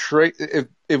a trade,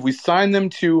 if we sign them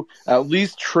to at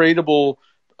least tradable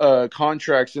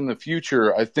contracts in the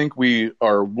future, I think we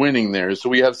are winning there. So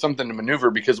we have something to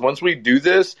maneuver, because once we do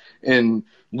this and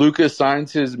Luka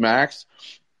signs his max,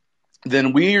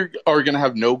 then we are going to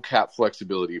have no cap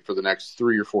flexibility for the next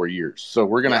 3 or 4 years. So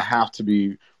we're going to have to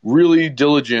be really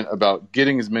diligent about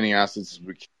getting as many assets as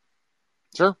we can.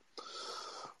 Sure.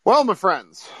 Well, my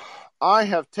friends, I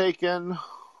have taken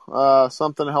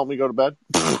something to help me go to bed.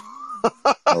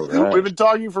 Right. We've been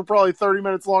talking for probably 30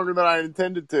 minutes longer than I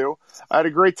intended to. I had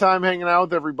a great time hanging out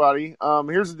with everybody.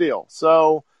 Here's the deal.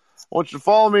 So I want you to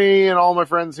follow me and all my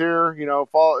friends here.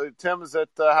 Follow Tim is at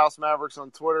House Mavericks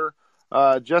on Twitter.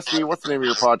 Jesse, what's the name of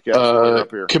your podcast? Up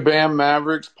here? Kabam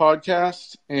Mavericks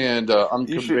podcast, and I'm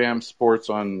Kabam Sports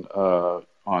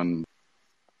on.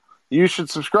 You should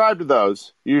subscribe to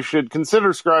those. You should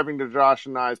consider subscribing to Josh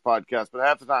and I's podcast, but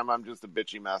half the time I'm just a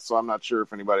bitchy mess, so I'm not sure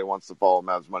if anybody wants to follow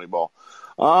Mavs Moneyball.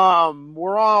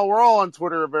 We're all on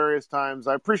Twitter at various times.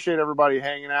 I appreciate everybody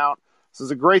hanging out. This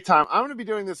is a great time. I'm going to be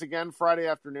doing this again Friday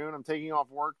afternoon. I'm taking off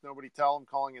work. Nobody tell. I'm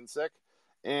calling in sick.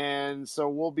 And so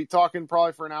we'll be talking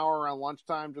probably for an hour around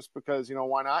lunchtime, just because,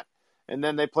 why not? And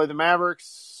then they play the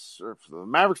Mavericks, or the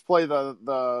Mavericks play the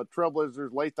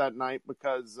Trailblazers late that night,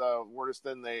 because we're just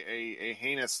in a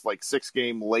heinous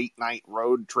 6-game late night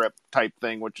road trip type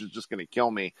thing, which is just going to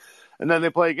kill me. And then they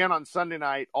play again on Sunday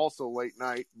night, also late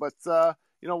night. But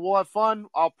we'll have fun.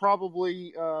 I'll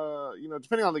probably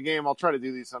depending on the game, I'll try to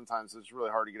do these sometimes. It's really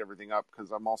hard to get everything up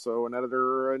because I'm also an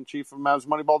editor in chief of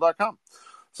MavsMoneyball.com.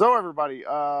 So, everybody,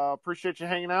 appreciate you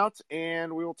hanging out,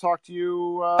 and we will talk to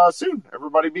you soon.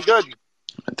 Everybody be good.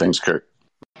 Thanks, Kurt.